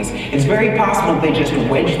the bees. It's very possible that they just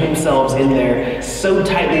wedge themselves in there so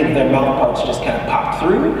tightly that their mouth parts just kind of pop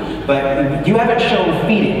through. But you haven't shown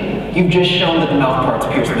feeding. You've just shown that the mouth parts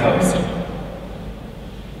pierce the host.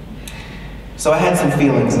 So I had some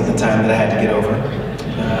feelings at the time that I had to get over.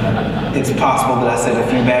 It's possible that I said a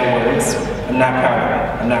few bad words. I'm not proud of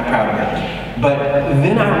it. I'm not proud of it. But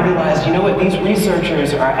then I realized, you know what, these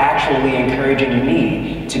researchers are actually encouraging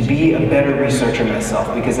me to be a better researcher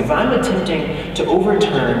myself. Because if I'm attempting to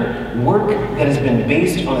overturn work that has been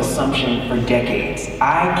based on assumption for decades,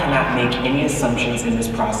 I cannot make any assumptions in this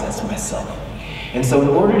process myself. And so in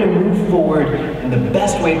order to move forward in the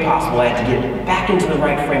best way possible, I had to get back into the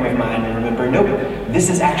right frame of mind and remember, nope, this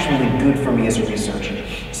is actually good for me as a researcher.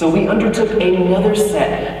 So we undertook another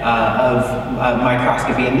set of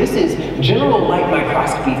microscopy, and this is general light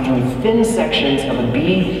microscopy through thin sections of a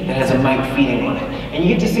bee that has a mite feeding on it. And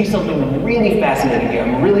you get to see something really fascinating here.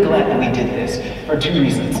 I'm really glad that we did this for two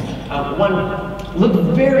reasons. One,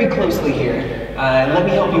 look very closely here. Let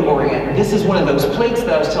me help you orient. This is one of those plates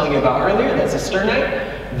that I was telling you about earlier. That's a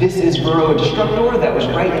sternite. This is Varroa destructor that was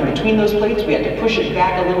right in between those plates. We had to push it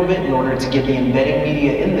back a little bit in order to get the embedding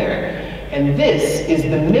media in there. And this is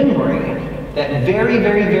the membrane, that very,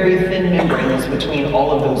 very, very thin membrane that's between all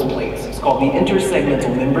of those plates. It's called the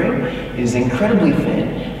intersegmental membrane. It is incredibly thin,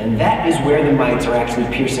 and that is where the mites are actually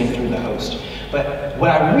piercing through the host. But what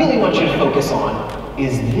I really want you to focus on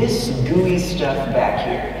is this gooey stuff back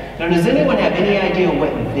here. Now, does anyone have any idea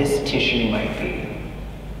what this tissue might be?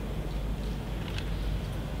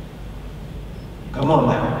 Come on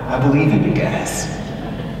now, I believe in you guys.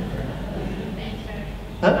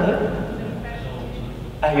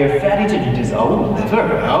 Your fatty tissue, oh,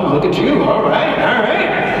 liver, oh, look at you, all right.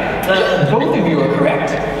 Both of you are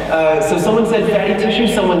correct. So someone said fatty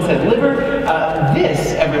tissue, someone said liver.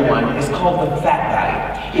 This, everyone, is called the fat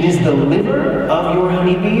body. It is the liver of your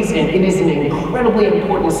honeybees, and it is an incredibly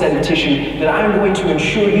important set of tissue that I'm going to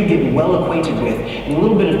ensure you get well acquainted with in a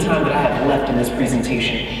little bit of time that I have left in this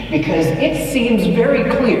presentation, because it seems very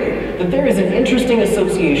clear that there is an interesting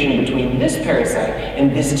association between this parasite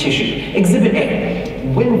and this tissue. Exhibit A.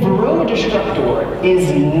 When Varroa destructor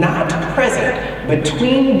is not present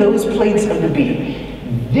between those plates of the bee,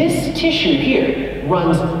 this tissue here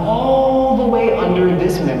runs all the way under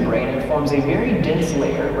this membrane and forms a very dense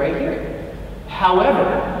layer right here.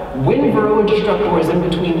 However, when Varroa destructor is in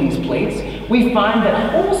between these plates, we find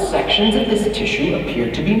that whole sections of this tissue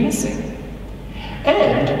appear to be missing.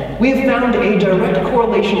 And we have found a direct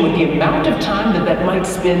correlation with the amount of time that that mite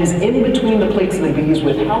spends in between the plates of the bees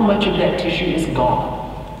with how much of that tissue is gone.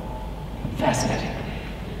 Fascinating.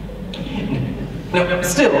 Now,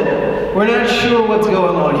 still, we're not sure what's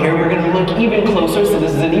going on here. We're going to look even closer. So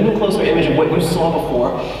this is an even closer image of what you saw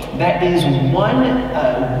before. That is one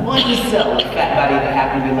cell of fat body that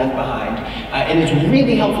happened to be left behind. And it's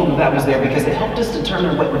really helpful that that was there because it helped us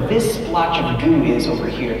determine what this splotch of goo is over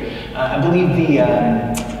here. I believe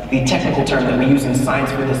the technical term that we use in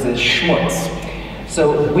science for this is schmutz.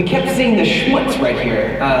 So we kept seeing the schmutz right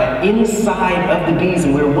here inside of the bees,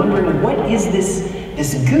 and we were wondering, what is this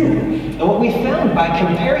goo? And what we found by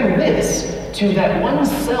comparing this to that one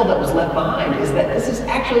cell that was left behind is that this is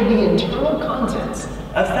actually the internal contents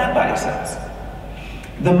of fat body cells.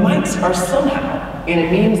 The mites are somehow, and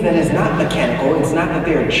it means that it's not mechanical, it's not that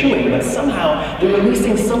they're chewing, but somehow they're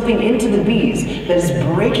releasing something into the bees that is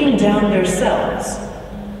breaking down their cells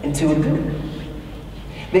into a goo.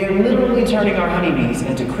 They are literally turning our honeybees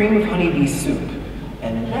into cream of honeybee soup,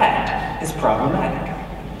 and that is problematic.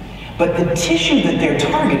 But the tissue that they're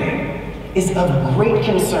targeting is of great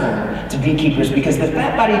concern to beekeepers because the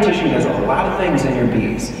fat body tissue does a lot of things in your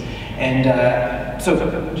bees. And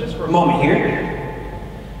so just for a moment here,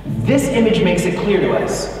 this image makes it clear to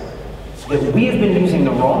us that we have been using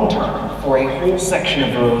the wrong term for a whole section of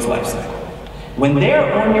Varroa's life cycle. When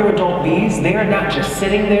they're on your adult bees, they are not just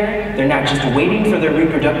sitting there, they're not just waiting for their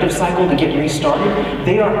reproductive cycle to get restarted,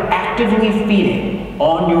 they are actively feeding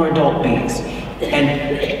on your adult bees.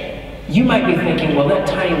 And you might be thinking, well, that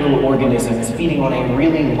tiny little organism is feeding on a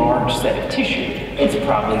really large set of tissue. It's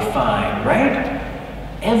probably fine, right?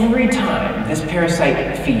 Every time this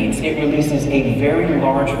parasite feeds, it releases a very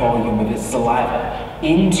large volume of its saliva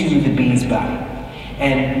into the bee's body.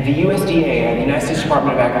 And the USDA, the United States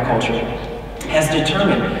Department of Agriculture, has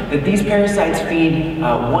determined that these parasites feed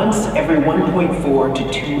once every 1.4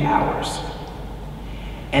 to 2 hours.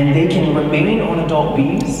 And they can remain on adult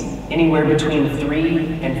bees anywhere between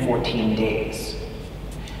 3 and 14 days.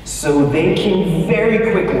 So they can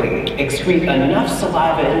very quickly excrete enough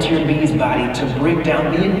saliva into your bee's body to break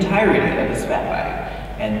down the entirety of its fat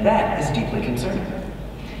body. And that is deeply concerning.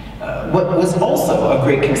 What was also a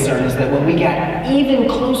great concern is that when we got even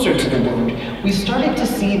closer to the wound, we started to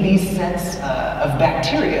see these sets of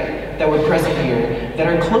bacteria that were present here that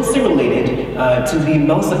are closely related to the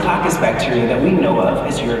Melissococcus bacteria that we know of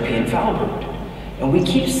as European foul brood. And we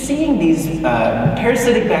keep seeing these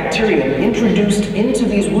parasitic bacteria introduced into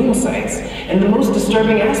these wound sites. And the most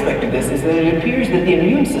disturbing aspect of this is that it appears that the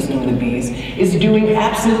immune system of the bees is doing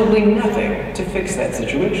absolutely nothing to fix that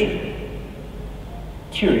situation.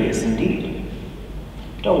 Curious indeed.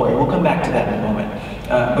 Don't worry, we'll come back to that in a moment.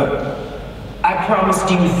 But I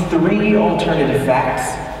promised you 3 alternative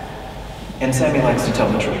facts. And Sammy likes to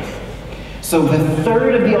tell the truth. So the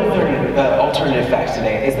third of the alternative facts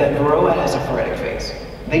today is that Varroa has a phoretic phase.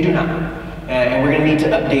 They do not. And we're going to need to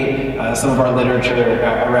update some of our literature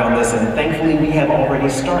around this, and thankfully we have already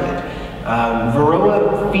started.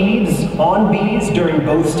 Varroa feeds on bees during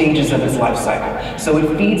both stages of its life cycle. So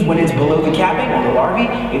it feeds when it's below the capping on the larvae,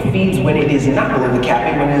 it feeds when it is not below the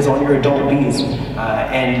capping, when it is on your adult bees,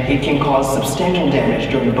 and it can cause substantial damage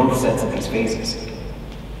during both sets of these phases.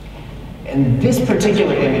 And this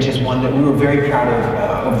particular image is one that we were very proud of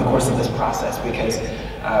over the course of this process, because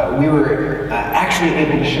we were actually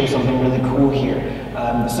able to show something really cool here.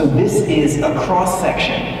 So this is a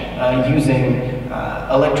cross-section using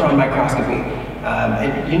electron microscopy.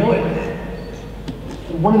 And you know what?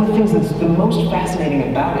 One of the things that's the most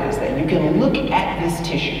fascinating about it is that you can look at this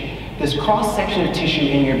tissue, this cross-section of tissue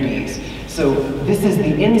in your bees. So this is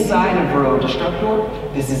the inside of Varroa destructor,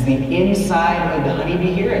 this is the inside of the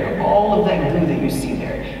honeybee here, and all of that glue that you see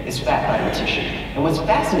there is fat body tissue. And what's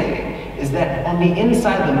fascinating is that on the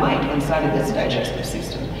inside of the mite, inside of its digestive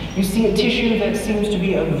system, you see a tissue that seems to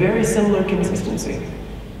be of very similar consistency.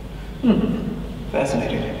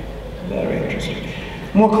 Fascinating. Very interesting.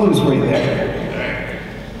 More clues for you there.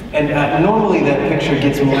 And normally that picture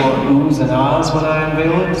gets more oohs and ahs when I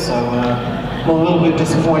unveil it, so I'm a little bit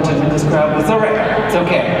disappointed in this crowd, but it's all right. It's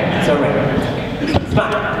okay. It's all right. It's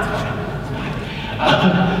fine. It's fine.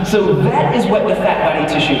 So that is what the fat body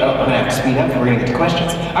tissue, I'm going to have to speed up, we're going to get to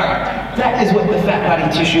questions. All right, that is what the fat body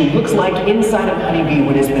tissue looks like inside of a honeybee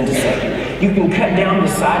when it's been dissected. You can cut down the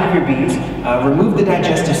side of your bees, remove the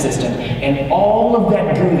digestive system, and all of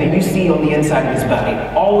that goo that you see on the inside of its body,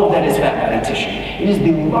 all of that is fat body tissue. It is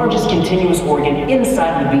the largest continuous organ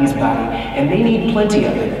inside the bee's body, and they need plenty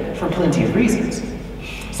of it for plenty of reasons.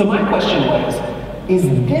 So my question was, is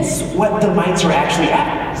this what the mites are actually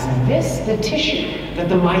after? Is this the tissue that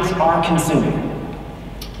the mites are consuming?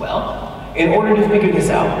 Well, in order to figure this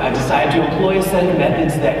out, I decided to employ a set of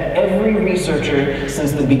methods that every researcher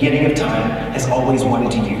since the beginning of time has always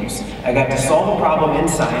wanted to use. I got to solve a problem in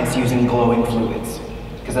science using glowing fluids,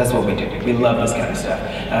 because that's what we do. We love this kind of stuff.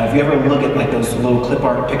 If you ever look at like those little clip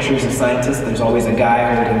art pictures of scientists, there's always a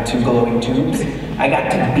guy holding two glowing tubes. I got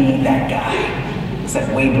to be that guy, except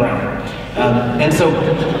way browner. And so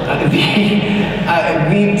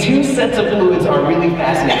the two sets of fluids are really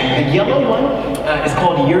fascinating. The yellow one is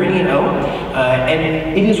called uridine O,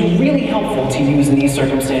 and it is really helpful to use in these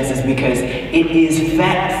circumstances because it is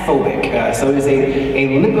fat phobic. So it is a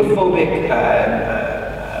lipophobic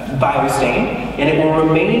biostain, and it will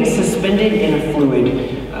remain suspended in a fluid.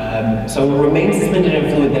 So it will remain suspended in a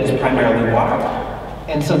fluid that is primarily water.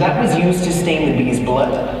 And so that was used to stain the bee's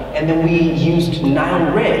blood. And then we used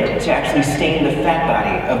Nile red to actually stain the fat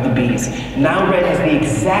body of the bees. Nile red has the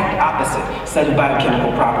exact opposite set of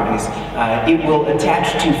biochemical properties. It will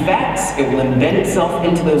attach to fats, it will embed itself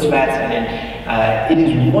into those fats, and it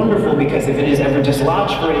is wonderful because if it is ever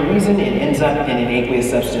dislodged for any reason, it ends up in an aqueous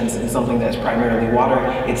substance in something that's primarily water.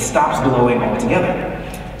 It stops glowing altogether.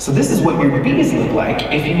 So this is what your bees look like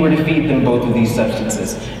if you were to feed them both of these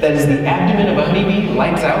substances. That is the abdomen of a honeybee,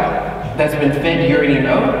 lights out, that's been fed uridine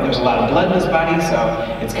O. There's a lot of blood in this body, so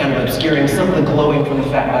it's kind of obscuring some of the glowing from the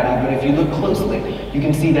fat body, but if you look closely, you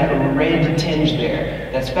can see that red tinge there.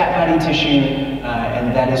 That's fat body tissue,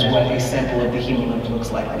 and that is what a sample of the hemolymph looks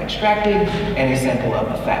like when extracted, and a sample of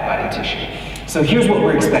the fat body tissue. So here's what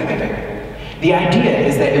we're expecting. The idea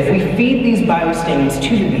is that if we feed these biostains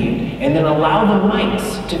to the bee and then allow the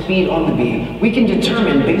mites to feed on the bee, we can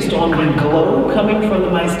determine based on the glow coming from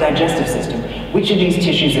the mite's digestive system which of these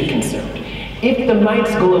tissues it consumed. If the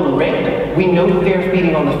mites glow red, we know that they're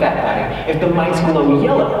feeding on the fat body. If the mites glow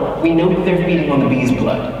yellow, we know that they're feeding on the bee's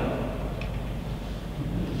blood.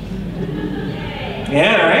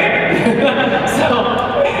 Yeah, right? So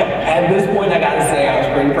at this point I gotta say I was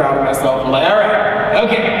pretty proud of myself. I'm like, all right,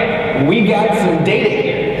 okay, we got some data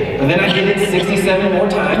here. But then I did it 67 more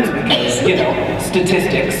times because, you know,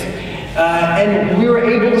 statistics. And we were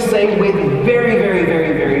able to say with very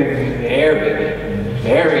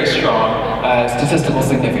strong statistical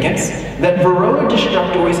significance that Varroa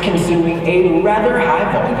destructor is consuming a rather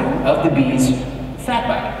high volume of the bee's fat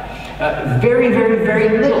body. Very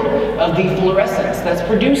little of the fluorescence that's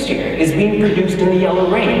produced here is being produced in the yellow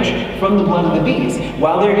range from the blood of the bees.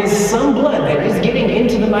 While there is some blood that is getting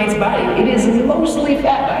into the mite's body, it is mostly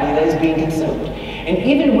fat body that is being consumed. And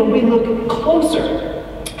even when we look closer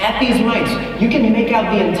at these mites, you can make out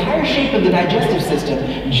the entire shape of the digestive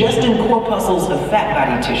system just in corpuscles of fat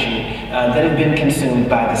body tissue that have been consumed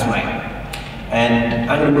by this mite. And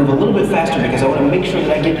I'm going to move a little bit faster because I want to make sure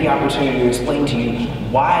that I get the opportunity to explain to you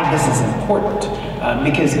why this is important.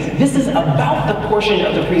 Because this is about the portion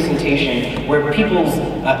of the presentation where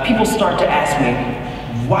people start to ask me,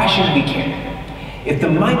 why should we care? If the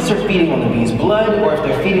mites are feeding on the bees' blood or if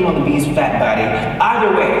they're feeding on the bees' fat body,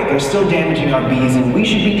 either way, they're still damaging our bees and we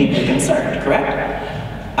should be deeply concerned, correct?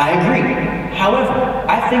 I agree. However,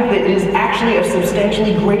 I think that it is actually of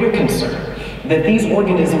substantially greater concern that these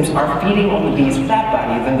organisms are feeding on the bees' fat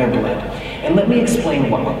body than their blood. And let me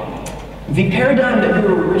explain why. The paradigm that we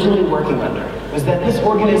were originally working under was that this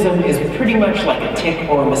organism is pretty much like a tick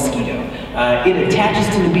or a mosquito. It attaches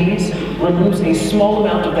to the bees, removes a small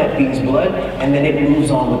amount of that bee's blood, and then it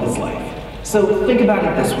moves on with its life. So think about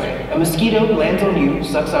it this way. A mosquito lands on you,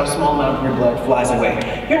 sucks out a small amount of your blood, flies away.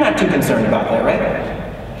 You're not too concerned about that, right?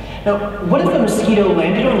 Now, what if a mosquito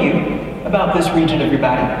landed on you, about this region of your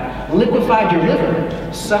body, liquefied your liver,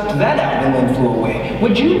 sucked that out, and then flew away?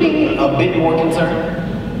 Would you be a bit more concerned?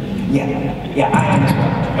 Yeah, I am as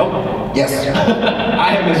well. Oh, yes,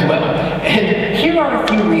 I am as well. And here are a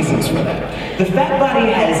few reasons for that. The fat body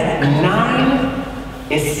has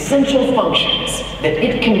 9 essential functions that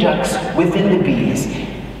it conducts within the bees.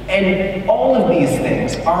 And all of these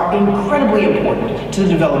things are incredibly important to the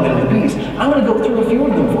development of the bees. I'm going to go through a few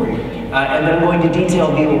of them for you. And then I'm going to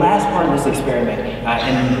detail the last part of this experiment,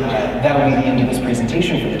 and that'll be the end of this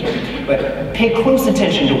presentation for the day. But pay close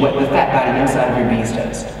attention to what the fat body inside of your bees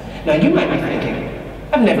does. Now you might be thinking,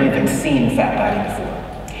 I've never even seen fat body before.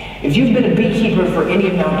 If you've been a beekeeper for any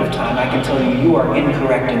amount of time, I can tell you, you are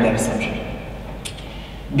incorrect in that assumption.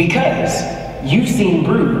 Because you've seen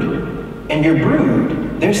brood, and your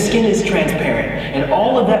brood, their skin is transparent, and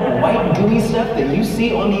all of that white gooey stuff that you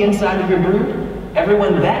see on the inside of your brood,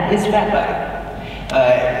 everyone, that is fat body.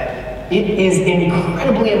 It is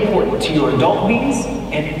incredibly important to your adult bees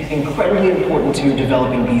and incredibly important to your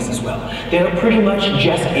developing bees as well. They're pretty much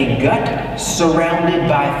just a gut surrounded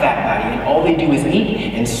by fat body, and all they do is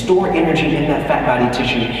eat and store energy in that fat body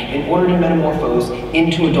tissue in order to metamorphose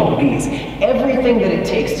into adult bees. Everything that it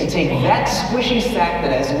takes to take that squishy sac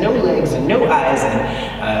that has no legs and no eyes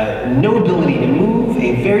and no ability to move,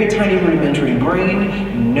 a very tiny rudimentary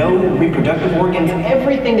brain, no reproductive organs,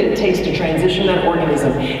 everything that it takes to transition that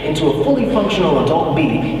organism into a fully functional adult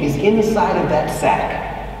bee is inside of that sac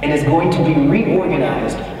and is going to be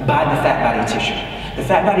reorganized by the fat body tissue. The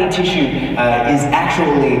fat body tissue is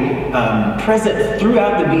actually present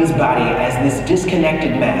throughout the bee's body as this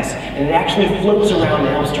disconnected mass, and it actually floats around and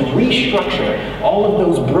helps to restructure all of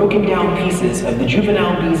those broken down pieces of the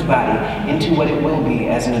juvenile bee's body into what it will be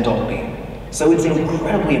as an adult bee. So it's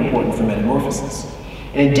incredibly important for metamorphosis.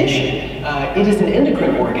 In addition, it is an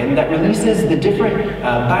endocrine organ that releases the different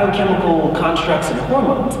biochemical constructs and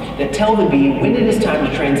hormones that tell the bee when it is time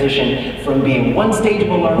to transition from being one stage of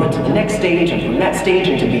a larva to the next stage, and from that stage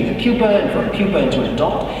into being a pupa, and from pupa into an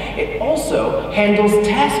adult. It also handles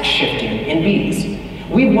task shifting in bees.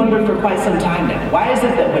 We've wondered for quite some time now, why is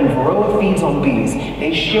it that when Varroa feeds on bees,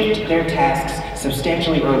 they shift their tasks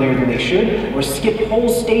substantially earlier than they should, or skip whole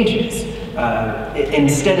stages?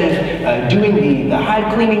 Instead of doing the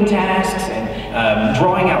hive cleaning tasks and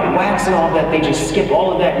drawing out wax and all that, they just skip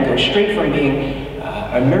all of that and go straight from being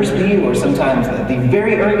a nurse bee, or sometimes the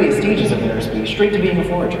very earliest stages of a nurse bee, straight to being a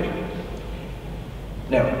forager.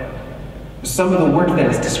 Now, some of the work that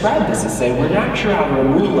has described this is saying we're not sure how the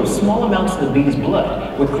removal of small amounts of the bee's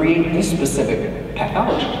blood would create this specific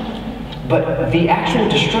pathology. But the actual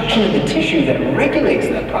destruction of the tissue that regulates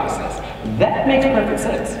that process, that makes perfect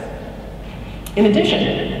sense. In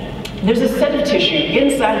addition, there's a set of tissue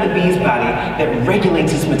inside the bee's body that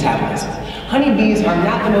regulates its metabolism. Honeybees are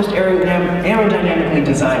not the most aerodynamically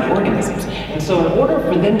designed organisms, and so in order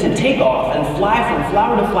for them to take off and fly from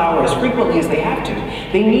flower to flower as frequently as they have to,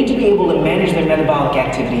 they need to be able to manage their metabolic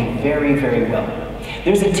activity very, very well.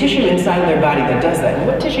 There's a tissue inside of their body that does that, and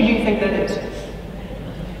what tissue do you think that is?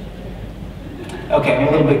 Okay, I'm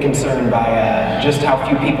a little bit concerned by just how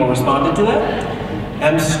few people responded to that.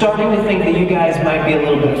 I'm starting to think that you guys might be a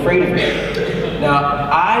little bit afraid of me. Now,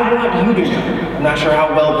 I want you to know, I'm not sure how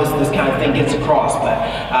well this kind of thing gets across, but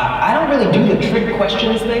I don't really do the trick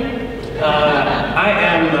questions thing.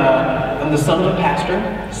 I'm the son of a pastor,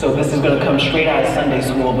 so this is going to come straight out of Sunday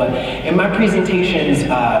school, but in my presentations,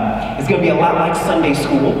 it's going to be a lot like Sunday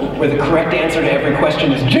school, where the correct answer to every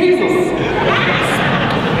question is Jesus!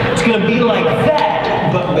 It's going to be like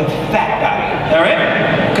that, but with fat body, all right?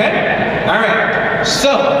 Okay? All right.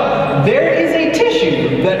 So, there is a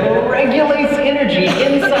tissue that regulates energy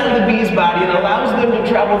inside the bee's body and allows them to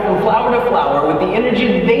travel from flower to flower with the energy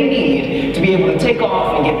that they need to be able to take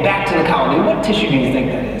off and get back to the colony. What tissue do you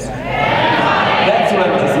think that is?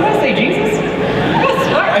 say Jesus? Yes,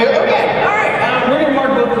 all right, okay, all right. We're gonna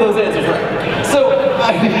mark both of those answers right. So,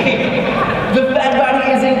 the fat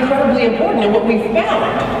body is incredibly important, and what we found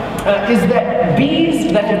is that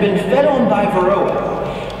bees that have been fed on by Varroa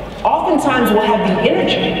oftentimes will have the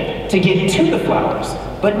energy to get to the flowers,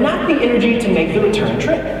 but not the energy to make the return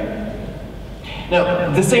trip.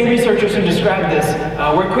 Now, the same researchers who described this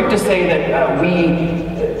were quick to say that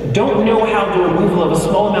we don't know how the removal of a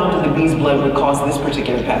small amount of the bee's blood would cause this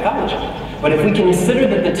particular pathology. But if we consider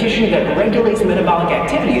that the tissue that regulates metabolic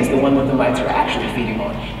activity is the one that the mites are actually feeding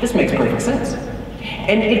on, this makes perfect sense.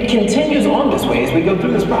 And it continues on this way as we go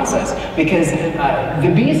through this process, because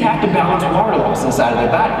the bees have to balance water loss inside of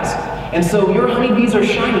their bodies. And so your honeybees are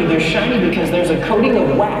shiny. They're shiny because there's a coating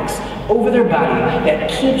of wax over their body that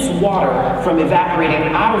keeps water from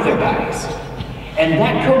evaporating out of their bodies. And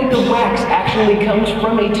that coating of wax actually comes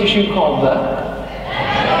from a tissue called the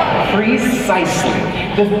precisely.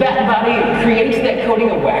 The fat body creates that coating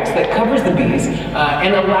of wax that covers the bees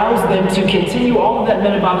and allows them to continue all of that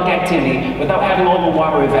metabolic activity without having all the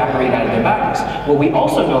water evaporate out of their bodies. What we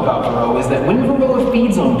also know about Varroa is that when Varroa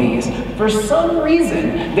feeds on bees, for some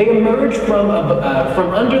reason, they emerge from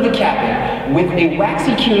under the capping with a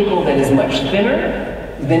waxy cuticle that is much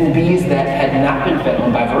thinner than bees that had not been fed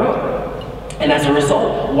on by Varroa. And as a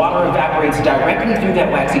result, water evaporates directly through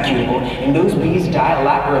that waxy cuticle, and those bees die a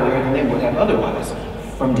lot earlier than they would have otherwise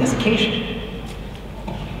from desiccation.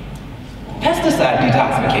 Pesticide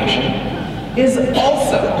detoxification is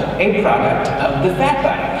also a product of the fat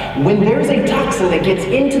body. When there's a toxin that gets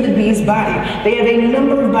into the bee's body, they have a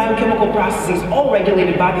number of biochemical processes, all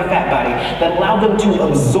regulated by the fat body, that allow them to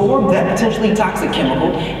absorb that potentially toxic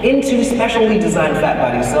chemical into specially designed fat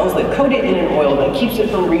body cells that coat it in an oil that keeps it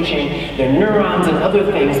from reaching their neurons and other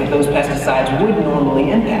things that those pesticides would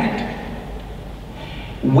normally impact.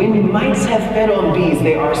 When mites have fed on bees,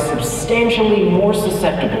 they are substantially more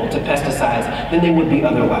susceptible to pesticides than they would be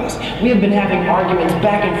otherwise. We have been having arguments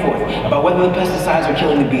back and forth about whether the pesticides are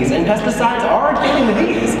killing the bees, and pesticides are killing the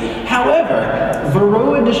bees. However,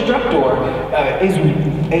 Varroa destructor is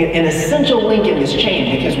an essential link in this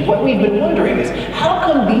chain, because what we've been wondering is, how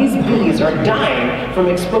come these bees are dying from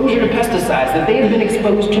exposure to pesticides that they have been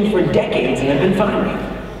exposed to for decades and have been fine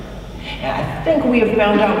with? And I think we have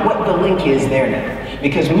found out what the link is there now,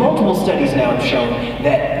 because multiple studies now have shown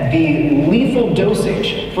that the lethal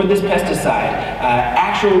dosage for this pesticide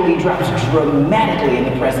actually drops dramatically in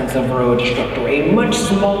the presence of Varroa destructor. A much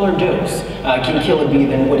smaller dose can kill a bee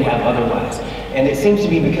than would have otherwise. And it seems to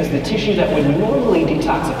be because the tissue that would normally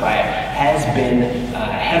detoxify it has been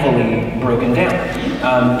heavily broken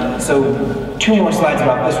down. So 2 more slides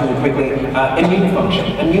about this really quickly. Immune function.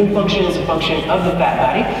 Immune function is a function of the fat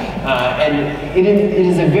body, and it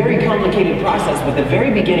is a very complicated process, but the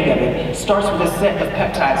very beginning of it starts with a set of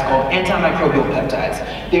peptides called antimicrobial peptides.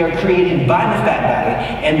 They are created by the fat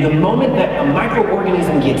body, and the moment that a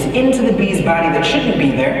microorganism gets into the bee's body that shouldn't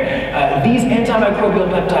be there, these antimicrobial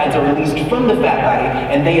peptides are released from the fat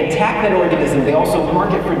body, and they attack that organism. They also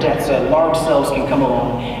mark it for death so that large cells can come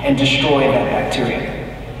along and destroy that bacteria.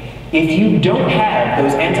 If you don't have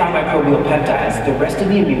those antimicrobial peptides, the rest of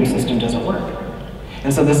the immune system doesn't work.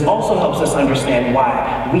 And so this also helps us understand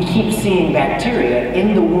why we keep seeing bacteria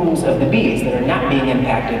in the wounds of the bees that are not being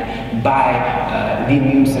impacted by the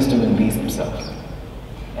immune system of the bees themselves.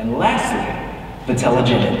 And lastly,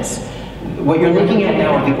 vitellogenins. What you're looking at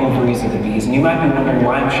now are the ovaries of the bees, and you might be wondering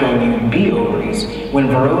why I'm showing you bee ovaries when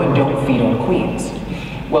Varroa don't feed on queens.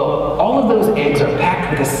 Well, all of those eggs are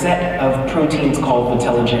packed with a set of proteins called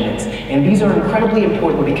vitellogenins, and these are incredibly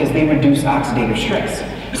important because they reduce oxidative stress.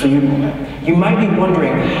 So you might be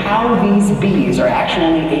wondering how these bees are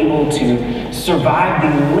actually able to survive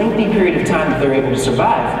the lengthy period of time that they're able to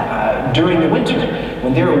survive during the winter.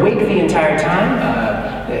 When they're awake the entire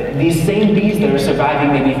time, these same bees that are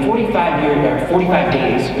surviving maybe 45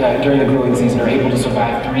 days during the growing season are able to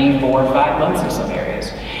survive 3, 4, 5 months in some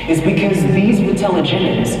areas. It's because these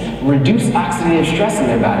vitellogenins reduce oxidative stress in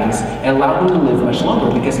their bodies and allow them to live much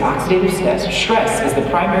longer, because oxidative stress is the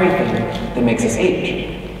primary thing that makes us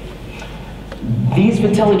age. These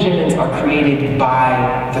vitellogenins are created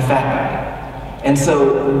by the fat body. And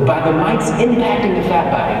so by the mites impacting the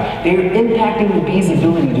fat body, they are impacting the bee's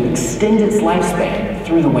ability to extend its lifespan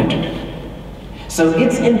through the winter. So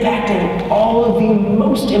it's impacting all of the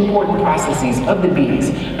most important processes of the bees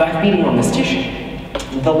by feeding on this tissue.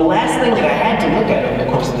 The last thing that I had to look at over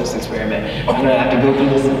the course of this experiment, I'm going to have to go through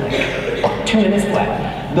this in like 2 minutes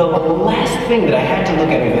flat. The last thing that I had to look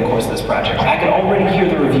at over the course of this project, I could already hear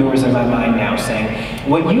the reviewers in my mind now saying,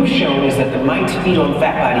 what you've shown is that the mites feed on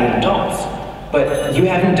fat body in adults, but you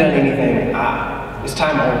haven't done anything Is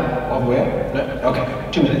time all the way up? No? Okay,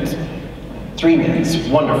 2 minutes. 3 minutes,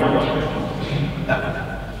 wonderful.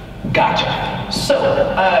 Gotcha. So,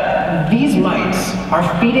 these mites are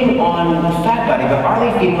feeding on fat body, but are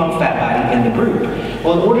they feeding on fat body in the brood?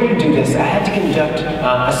 Well, in order to do this, I had to conduct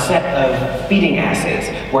a set of feeding assays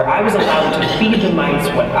where I was allowed to feed the mites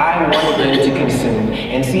what I wanted them to consume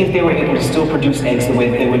and see if they were able to still produce eggs the way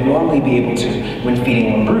that they would normally be able to when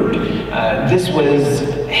feeding on brood. This was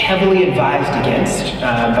heavily advised against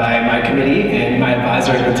by my committee and my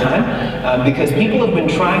advisor at the time because people have been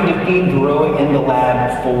trying to feed Varroa in the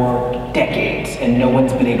lab for decades and no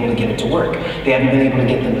one's been able to get it to work. They haven't been able to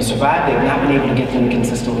get them to survive. They have not been able to get them to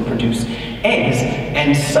consistently produce eggs.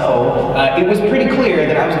 And so it was pretty clear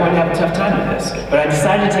that I was going to have a tough time with this, but I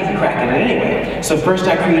decided to take a crack at it anyway. So first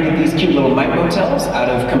I created these cute little mite motels out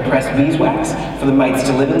of compressed beeswax for the mites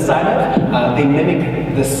to live inside of. They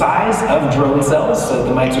mimic the size of drone cells, so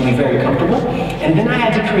the mites would be very comfortable. And then I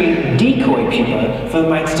had to create decoy pupa for the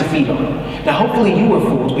mites to feed on. Now hopefully you were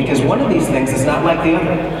fooled because one of these things is not like the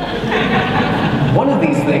other. One of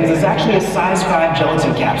these things is actually a size 5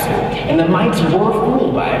 gelatin capsule, and the mites were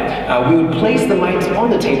fooled by it. We would place the mites on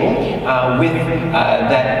the table with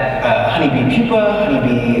that honeybee pupa,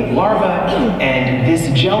 honeybee larva, and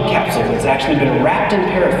this gel capsule that's actually been wrapped in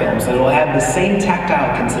parafilm so it'll have the same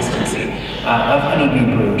tactile consistency of honeybee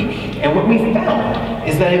brood. And what we found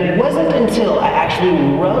is that it wasn't until I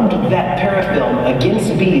actually rubbed that parafilm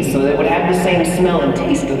against bees so that it would have the same smell and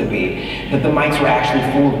taste of the bee that the mites were actually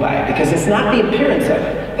fooled by it. Because it's not the appearance of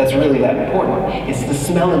it that's really that important. It's the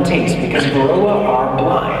smell and taste, because Varroa are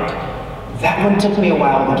blind. That one took me a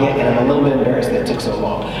while to get, and I'm a little bit embarrassed that it took so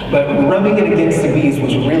long. But rubbing it against the bees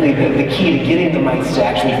was really the key to getting the mites to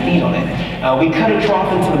actually feed on it. We cut a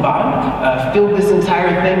trough into the bottom, filled this entire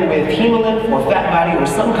thing with Hemolymph or fat body or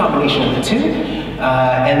some combination of the two.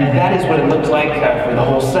 And that is what it looked like for the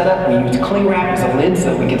whole setup. We used cling wrap as a lid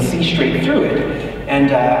so we could see straight through it.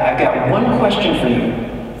 And I've got one question for you,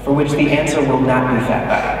 for which the answer will not be fat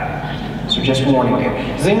body. So just warning you.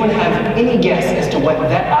 Does anyone have any guess as to what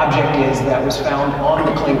that object is that was found on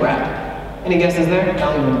the cling wrap? Any guesses there?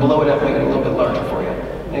 I'll even blow it up, make it a little bit larger for you.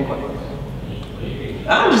 Any questions?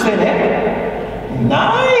 I'm just saying that.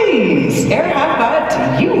 Nice! Air high five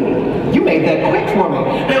to you. You made that quick for me.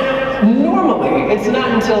 Now, normally, it's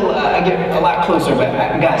not until I get a lot closer, but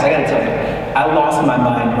guys, I gotta tell you, I lost my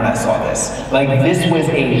mind when I saw this. Like, this was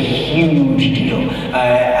a huge deal. I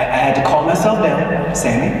had to calm myself down.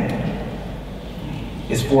 Sammy,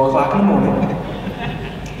 it's 4 o'clock in the morning.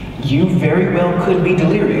 You very well could be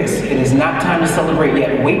delirious. It is not time to celebrate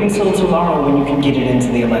yet. Wait until tomorrow when you can get it into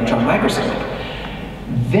the electron microscope.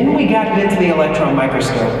 Then we got it into the electron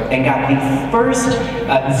microscope and got the first,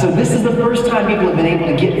 so this is the first time people have been able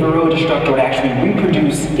to get Varroa destructor to actually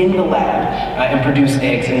reproduce in the lab and produce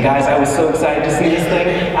eggs. And guys, I was so excited to see this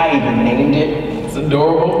thing. I even named it. It's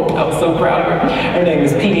adorable. I was so proud of her. Her name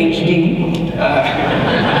is Ph.D.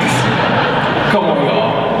 Come on,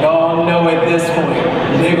 y'all. Y'all know at this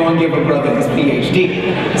point, they're going to give a brother his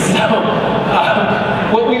Ph.D. So,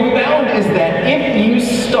 what we found is that if you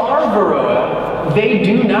starve Varroa, they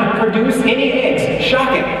do not produce any eggs.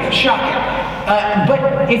 Shocking, shocking.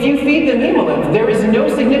 But if you feed them Hemolymph, there is no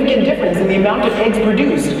significant difference in the amount of eggs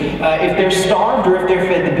produced if they're starved or if they're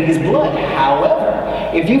fed the bee's blood. However,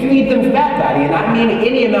 if you feed them fat body, and I mean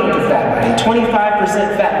any amount of fat body,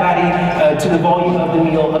 25% fat body to the volume of the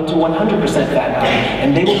meal up to 100% fat body,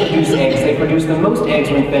 and they will produce eggs. They produce the most eggs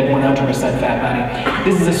when fed 100% fat body.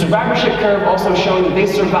 This is a survivorship curve also showing that they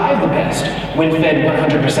survive the best when fed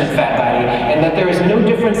 100% fat body, and that there is no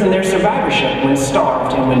difference in their survivorship when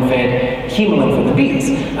starved and when fed Hemolymph for the bees.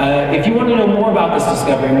 If you want to know more about this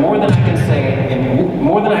discovery, more than I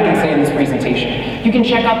can say in this presentation, you can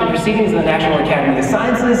check out the Proceedings of the National Academy of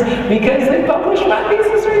Sciences because they published my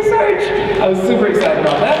thesis research. I was super excited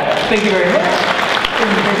about that. Thank you very much. Thank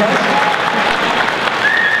you very much.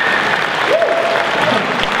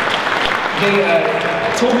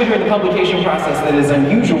 They told me during the publication process that it is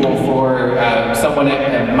unusual for someone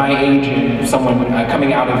at my age and someone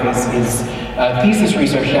coming out of his thesis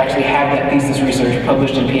research to actually have that thesis research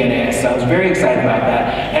published in PNAS. So I was very excited about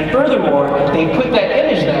that. And furthermore, they put that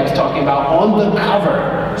image that I was talking about on the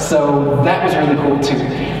cover. So that was really cool too.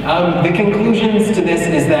 The conclusions to this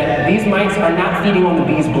is that these mites are not feeding on the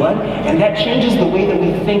bee's blood, and that changes the way that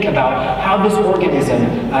we think about how this organism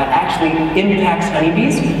actually impacts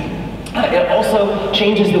honeybees. It also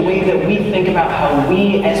changes the way that we think about how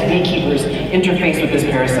we as beekeepers interface with this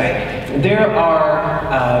parasite. There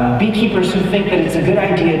are beekeepers who think that it's a good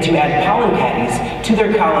idea to add pollen patties to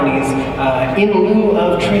their colonies in lieu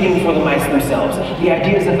of treating for the mites themselves. The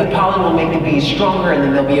idea is that the pollen will make the bees stronger and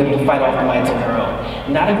then they'll be able to fight off the mites on their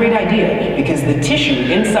own. Not a great idea, because the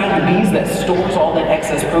tissue inside the bees that stores all that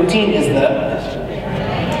excess protein is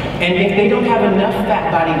and if they don't have enough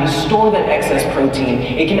fat body to store that excess protein,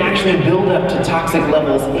 it can actually build up to toxic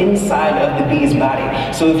levels inside of the bee's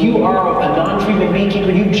body. So if you are a non-treatment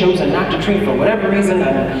beekeeper, you've chosen not to treat for whatever reason,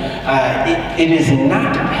 it is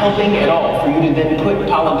not helping at all for you to then put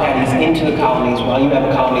pollen patties into the colonies while you have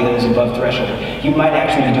a colony that is above threshold. You might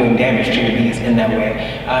actually be doing damage to your bees in that way.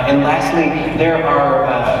 And lastly, there are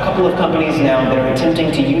a couple of companies now that are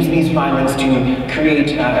attempting to use these findings to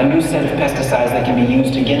create a new set of pesticides that can be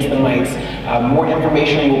used against the mites. More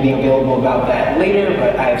information will be available about that later,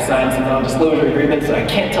 but I have signed some non-disclosure agreements, so I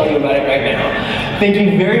can't tell you about it right now. Thank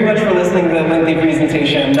you very much for listening to that lengthy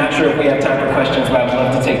presentation. I'm not sure if we have time for questions, but I'd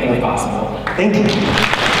love to take them if possible. Thank you.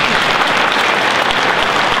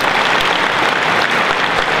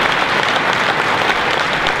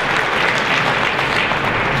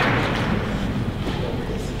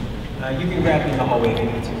 You can grab me in the hallway if you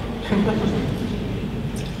need to.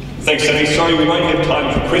 Thanks, Sammy. Sorry, we won't have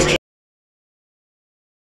time for questions.